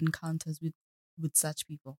have had encounters with such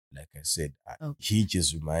people. like I said, Okay. he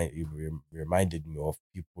just reminded me of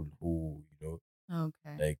people who,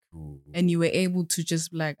 Okay. like who. And you were able to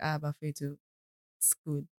just be like, Bafetu, it's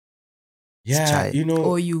good. Yeah, Chai.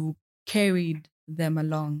 Or you carried them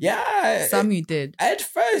along. Yeah. Some you did. At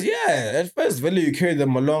first, when you carry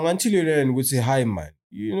them along until you learn would say hi, man.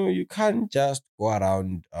 You can't just go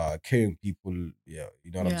around carrying people. Yeah,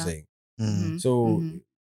 you know what I'm Yeah. saying. Mhm. So,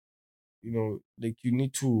 Mhm. like you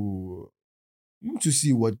need to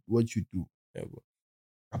see what you do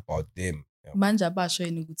about them. Yeah. Manje abasho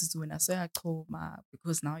yini ukuthi wena soyachoma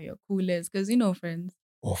because now you're coolest because friends.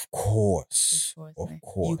 Of course. Of ne? You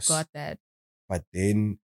course. got that. But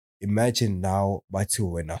then imagine now bathi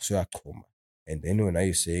wena suyaqhuma. And then when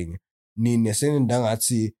you're saying nini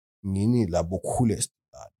sendangathi nini labo coolest.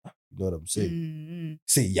 You know what I'm saying? Mm-hmm.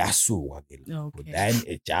 Say yasu Okay. then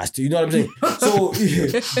adjust. You know what I'm saying? So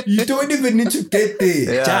you don't even need to get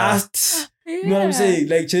there. Yeah. Just you know what I'm saying?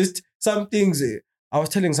 Like just some things. I was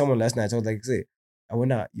telling someone last night, I was like, say, I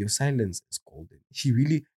wanna your silence is golden. She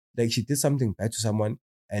really like she did something bad to someone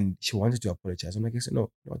and she wanted to apologize. I'm like, I said, no,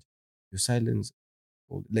 your silence is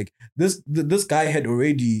golden. Like this guy had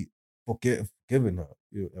already forgiven her.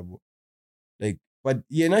 Like, but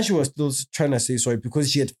yeah, now she was still trying to say sorry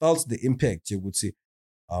because she had felt the impact. She would say,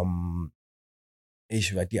 she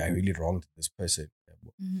was like, yeah, I really wronged this person.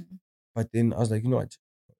 Mm-hmm. But then I was like, you know what?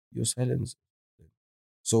 Your silence.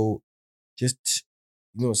 So just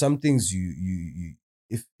some things you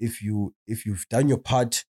if you've done your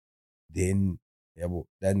part, then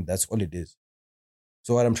then that's all it is.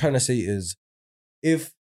 So what I'm trying to say is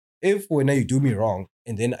if when you do me wrong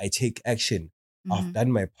and then I take action, I've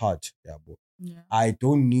done my part. Yeah. I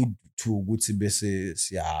don't need to go to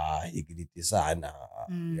basis. Yeah,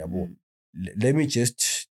 Mhm. let me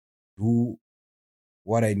just do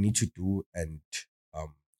what I need to do and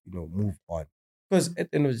move on. Because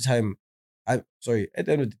at the end of the time, at the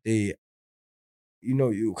end of the day,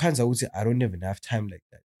 you can't say I don't even have time like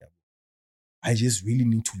that. I just really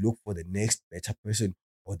need to look for the next better person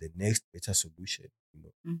or the next better solution,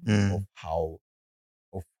 Mhm. of how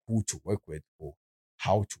of who to work with or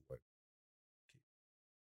how to work.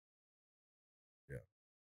 Yeah.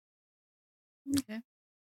 Okay.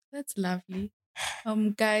 That's lovely.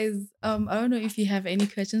 Guys, I don't know if you have any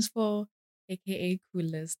questions for AKA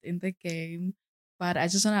Coolest in the game, but I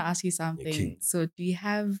just want to ask you something. Okay. So, do you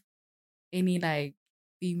have any like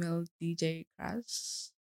female DJ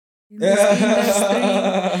crush in this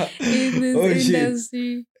industry? In this Oh shit.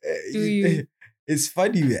 industry, do you? It's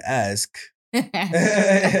funny you ask.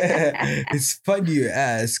 It's funny you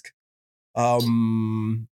ask.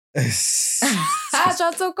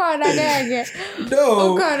 Shots ukhona ngeke.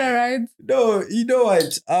 No. Ukhona, right? No, you know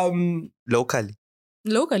what? Locally. Locally,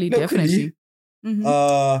 Locally, definitely.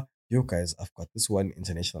 Mhm. yo guys, I've got this one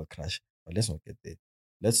international crush, but let's not get there.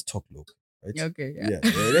 Let's talk local, right? Okay, yeah. Yeah,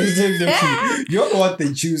 let's talk locally. You all know what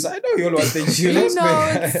they choose. I know you all know what they choose. You Let's know,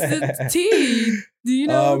 make- it's T. Do you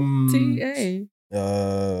know Um, T?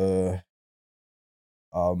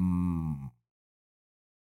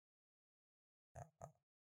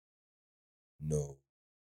 No.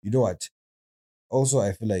 You know what? Also,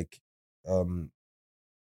 I feel like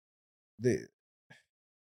the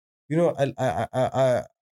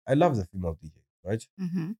I love the female DJ, right?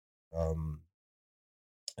 Mm-hmm.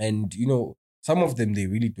 And some of them they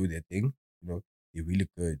really do their thing. They're really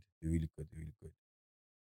good. They're really good. They're really good.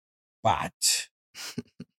 But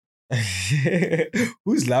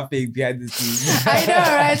who's laughing behind the scenes? I know,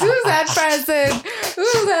 right? Who's that person?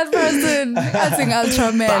 Who's that person? I think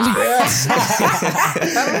Ultraman.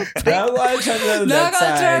 Now Ultraman Look, that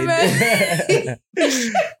side.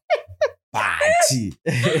 Party.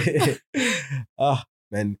 Ah,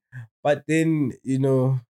 man. But then,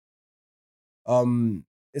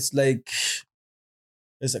 it's like,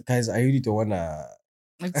 guys, I really don't wanna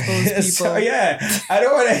Expose people. So yeah, I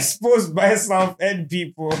don't want to expose myself and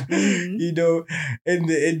people, Mhm. in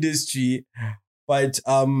the industry. But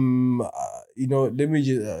let me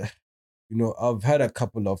just I've had a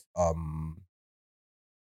couple of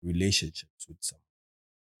relationships with some.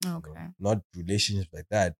 Okay. Not relationships like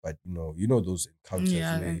that, but those encounters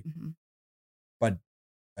Yeah. where, Mhm. but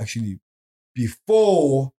actually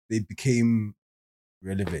before they became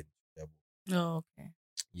relevant. Oh, okay.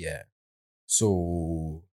 Yeah.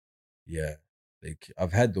 So yeah, like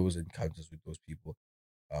I've had those encounters with those people.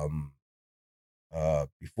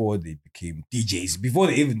 Before they became DJs, before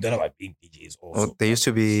they even thought about being DJs also. Oh, they used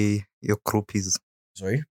to be your groupies.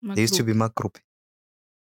 Sorry? My They used to group. be my group.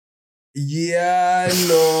 Yeah,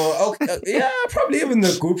 no. Okay, yeah, probably even the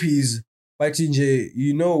groupies. But TJ,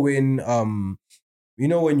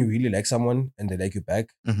 when you really like someone and they like you back,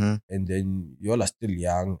 Mm-hmm. and then you all are still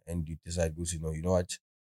young and you decide, you know what?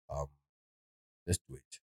 Let's do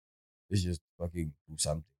it. Let's just fucking do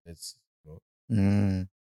something. Let's Mm.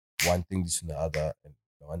 one thing leads to the other, and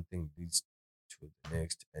one thing leads to the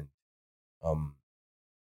next, and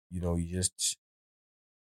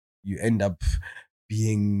you end up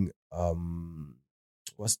being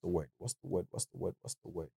what's the word?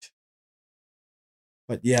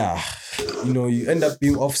 But yeah, you end up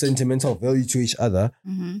being of sentimental value to each other.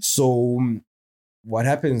 Mm-hmm. So what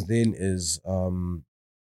happens then is and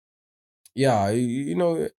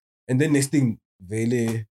then next thing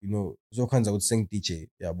vele, so kinds I would sing DJ,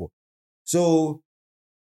 yabo. So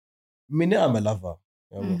mina I'm a lover,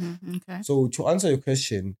 yabo. Okay. So to answer your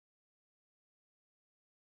question,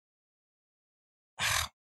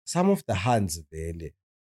 some of the hands vele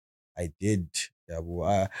I did,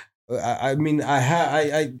 yabo. I mean I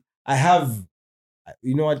have,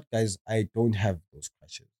 you know what, guys, I don't have those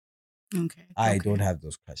crushes. Okay. I okay. don't have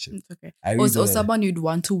those crushes. It's okay. I Or, really or don't have- someone you'd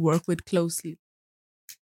want to work with closely.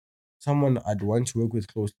 someone I'd want to work with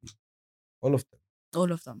closely. All of them.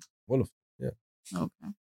 All of them. All of them. Yeah.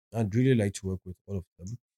 Okay. I'd really like to work with all of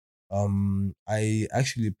them. I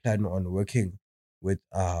actually plan on working with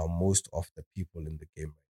most of the people in the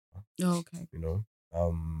game right now. Okay. You know,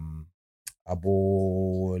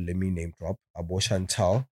 Abo, let me name drop Abo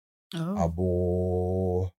Chantal,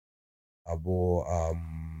 Oh. Abo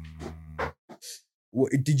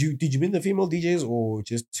did you mean the female DJs or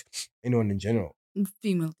just anyone in general?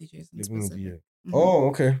 Female DJs in The female specific. DJ. Mhm. Oh,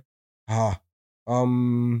 okay. Oh,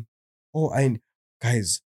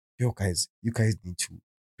 guys, you guys need to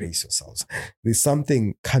brace yourselves. There's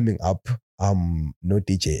something coming up. No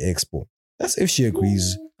DJ Expo. That's if she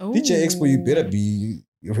agrees. DJ Expo, you better be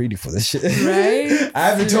ready for this shit. Right? I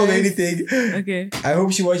haven't told her Right. anything. Okay. I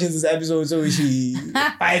hope she watches this episode so she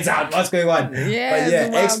finds out what's going on. Yes, But yeah,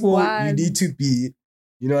 Expo, you wagwan. need to be,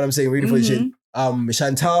 you know what I'm saying, ready for the shit. Mhm.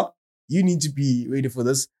 Chantal, you need to be ready for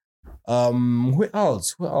this. Who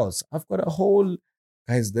else? I've got a whole,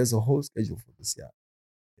 guys, there's a whole schedule for this year.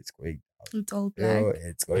 It's going down. It's all black. Yo,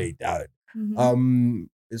 it's going down. Mhm.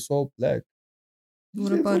 It's all black.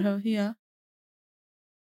 What about her here?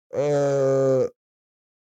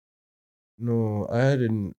 No, I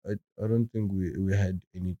don't think we had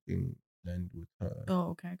anything planned with her. Oh,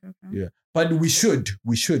 okay. Yeah. But we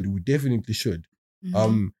definitely should.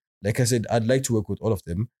 Mhm. Like I said, I'd like to work with all of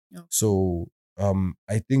them. Yeah. So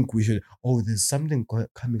I think we should. Oh, there's something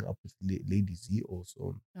coming up with Lady Z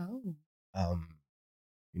also. Oh.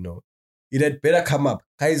 You know, it had better come up,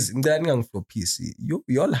 guys. In the for PC,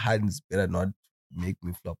 your hands better not make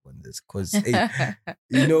me flop on this, because hey,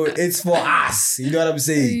 it's for us. You know what I'm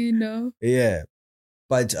saying? You know. Yeah.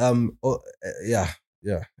 But yeah.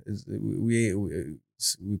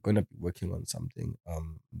 We're gonna be working on something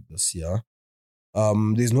this year.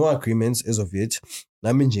 There's no agreements as of yet.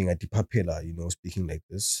 Naminging at the papela, speaking like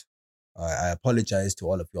this. I apologize to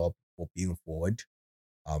all of y'all for being forward.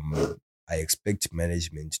 I expect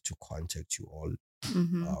management to contact you all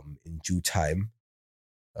in due time.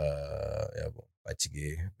 Yeah, but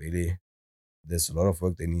really, there's a lot of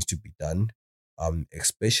work that needs to be done.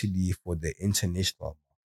 Especially for the international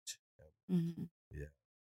market. Yeah,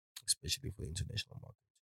 especially for the international market.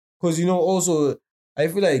 Because also I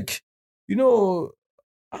feel like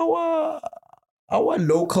our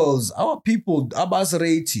locals, our people, Abbas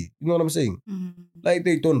rate. You know what I'm saying? Like,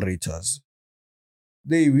 they don't rate us.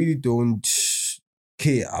 They really don't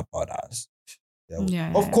care about us.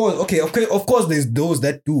 Yeah. Of course, okay, of course there's those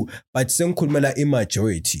that do, but some could be a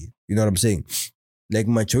majority. You know what I'm saying? Like,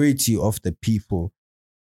 majority of the people,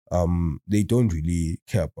 they don't really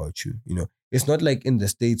care about you. It's not like in the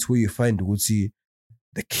States where you find Wutsi,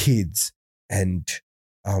 the kids and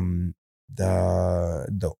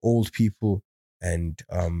the old people and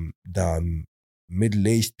the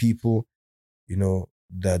middle-aged people,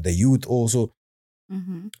 the youth also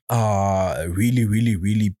are really, really,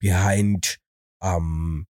 really behind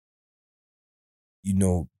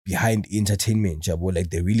behind entertainment, jabo. Like,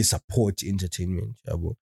 they really support entertainment,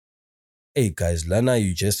 jabo. Hey guys, Lana,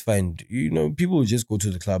 you just find, people just go to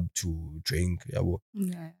the club to drink, jabo.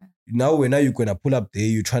 Yeah. Now you're gonna pull up there,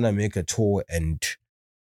 you're trying to make a tour, and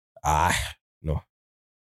no,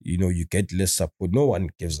 you get less support. No one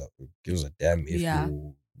gives a damn if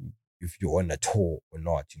you're on a tour or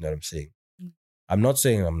not. You know what I'm saying? I'm not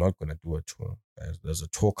saying I'm not gonna do a tour, guys. There's a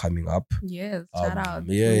tour coming up. Yes, shout out.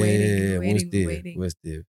 Yeah, We're waiting. Where's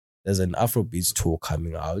Dave? There's an Afrobeat tour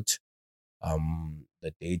coming out.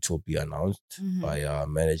 The date will be announced by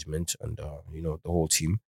management and the whole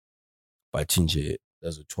team. But Tinje,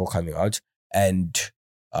 there's a tour coming out, and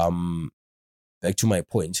back to my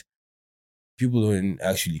point, people don't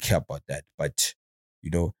actually care about that. But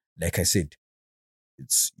like I said,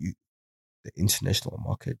 it's the international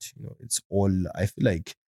market. It's all. I feel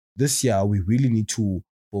like this year we really need to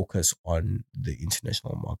focus on the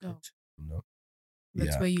international market.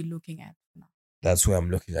 That's where you're looking at now. That's where I'm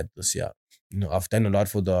looking at this year. I've done a lot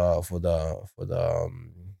for the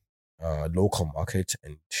local market,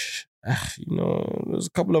 and there's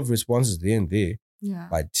a couple of responses there and there. Yeah.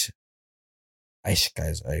 But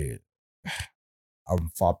guys, I'm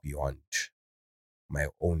far beyond my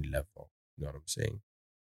own level. You know what I'm saying?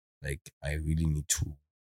 like I really need to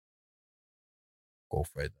go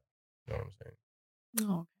further. You know what I'm saying?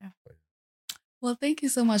 Oh, okay. Well, thank you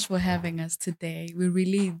so much for having us today. We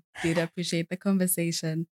really did appreciate the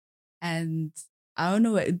conversation. And I don't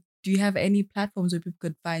know, do you have any platforms where people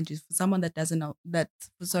could find you for someone that doesn't know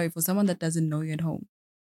for someone that doesn't know you at home?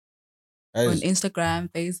 On Guys, Instagram,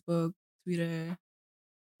 Facebook, Twitter.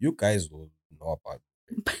 you guys will know about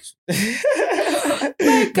me. My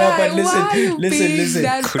No, guy, but listen, why are you listen, being listen,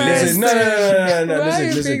 that Coolest. listen. No, no, no, person? no, no, no. Why are Listen,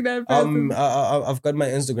 you listen. being that person? I've got my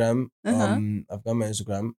Instagram. Uh-huh. I've got my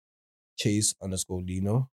Instagram.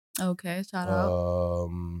 Chase_Leano. Okay, shout out.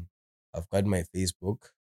 I've got my Facebook.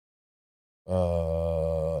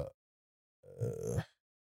 Uh,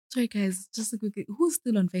 Sorry guys, just a quick, who's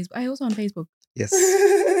still on Facebook? I also on Facebook. Yes.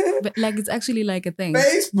 But like it's actually like a thing.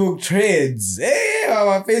 Facebook trends. Hey,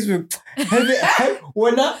 my Facebook.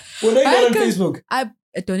 When I got on Facebook, I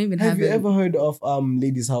don't even have have you it. ever heard of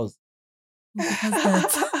Ladies House? What's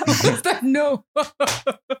that? What's that? No.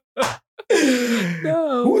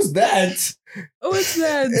 No. Who's that? What's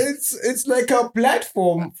that? It's like a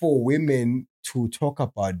platform for women to talk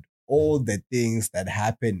about all the things that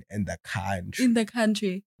happen in the country. In the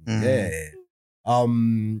country. Yeah.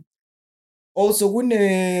 Also, when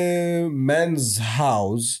a man's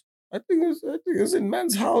house, I think it's in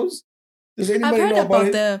man's house. Does I've anybody heard know about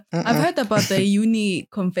about it? I've heard about the uni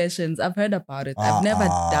confessions. I've heard about it. I've never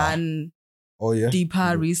done Oh yeah.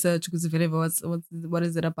 deeper research because if it ever what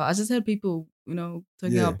is it about? I just heard people, talking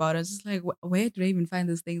Yeah. about it. It's just like where do they even find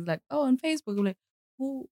these things? Like, oh, on Facebook. I'm like,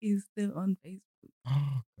 who is still on Facebook?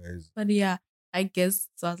 Guys. But yeah, I guess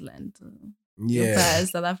Swaziland. Yeah.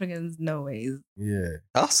 South Africans, no ways. Yeah.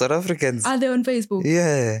 Oh, South Africans. Are they on Facebook?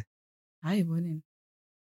 Yeah. Hi, morning.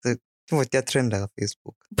 What that trend on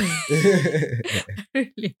Facebook?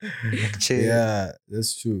 Really? Yeah,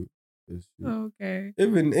 that's true. That's true. Okay.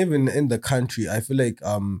 Even in the country, I feel like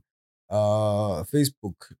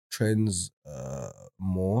Facebook trends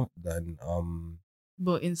more than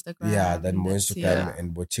But Instagram. than more that's- Instagram yeah.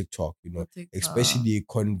 and more TikTok, More TikTok. especially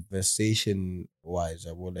conversation wise.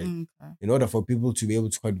 I would like Okay. in order for people to be able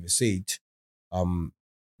to conversate,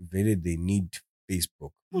 really they need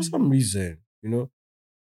Facebook for some reason,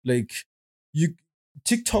 like you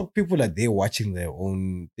TikTok people are there watching their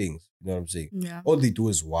own things. You know what I'm saying? Yeah. All they do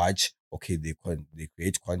is watch. Okay, they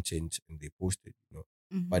create content and they post it.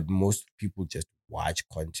 But most people just watch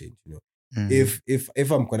content.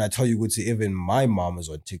 If I'm gonna tell you, would say even my mom is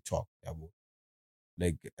on TikTok.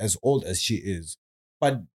 Like as old as she is,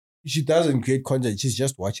 but she doesn't create content. She's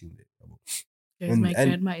just watching it. Because my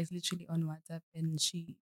grandma is literally on WhatsApp and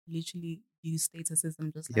she literally views statuses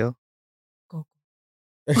and just like, Yo. Coco.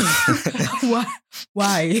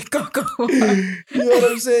 Why? Coco. You know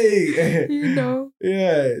what I'm saying?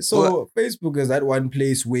 Yeah. So Facebook is that one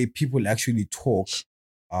place where people actually talk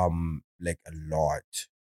like a lot.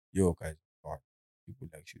 Yo guys, a lot. People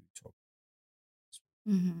actually talk.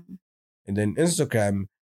 And then Instagram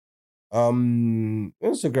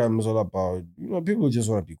is all about, people just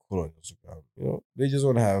want to be cool on Instagram. They just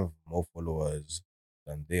want to have more followers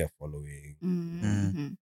than they are following.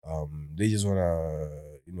 They just want to,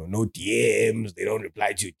 no DMs. They don't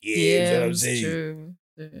reply to DMs. You know what I'm saying?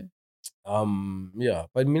 True. Yeah,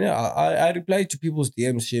 but I mean, I reply to people's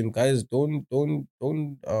DMs. Shame, guys, don't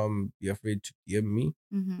be afraid to DM me.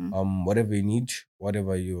 Whatever you need,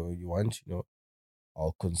 whatever you want,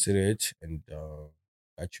 I'll consider it and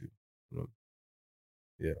got you.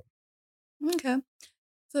 Yeah. Okay.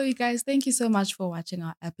 So you guys, thank you so much for watching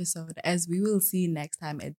our episode. As we will see you next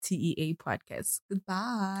time at TEA Podcast.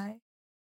 Goodbye.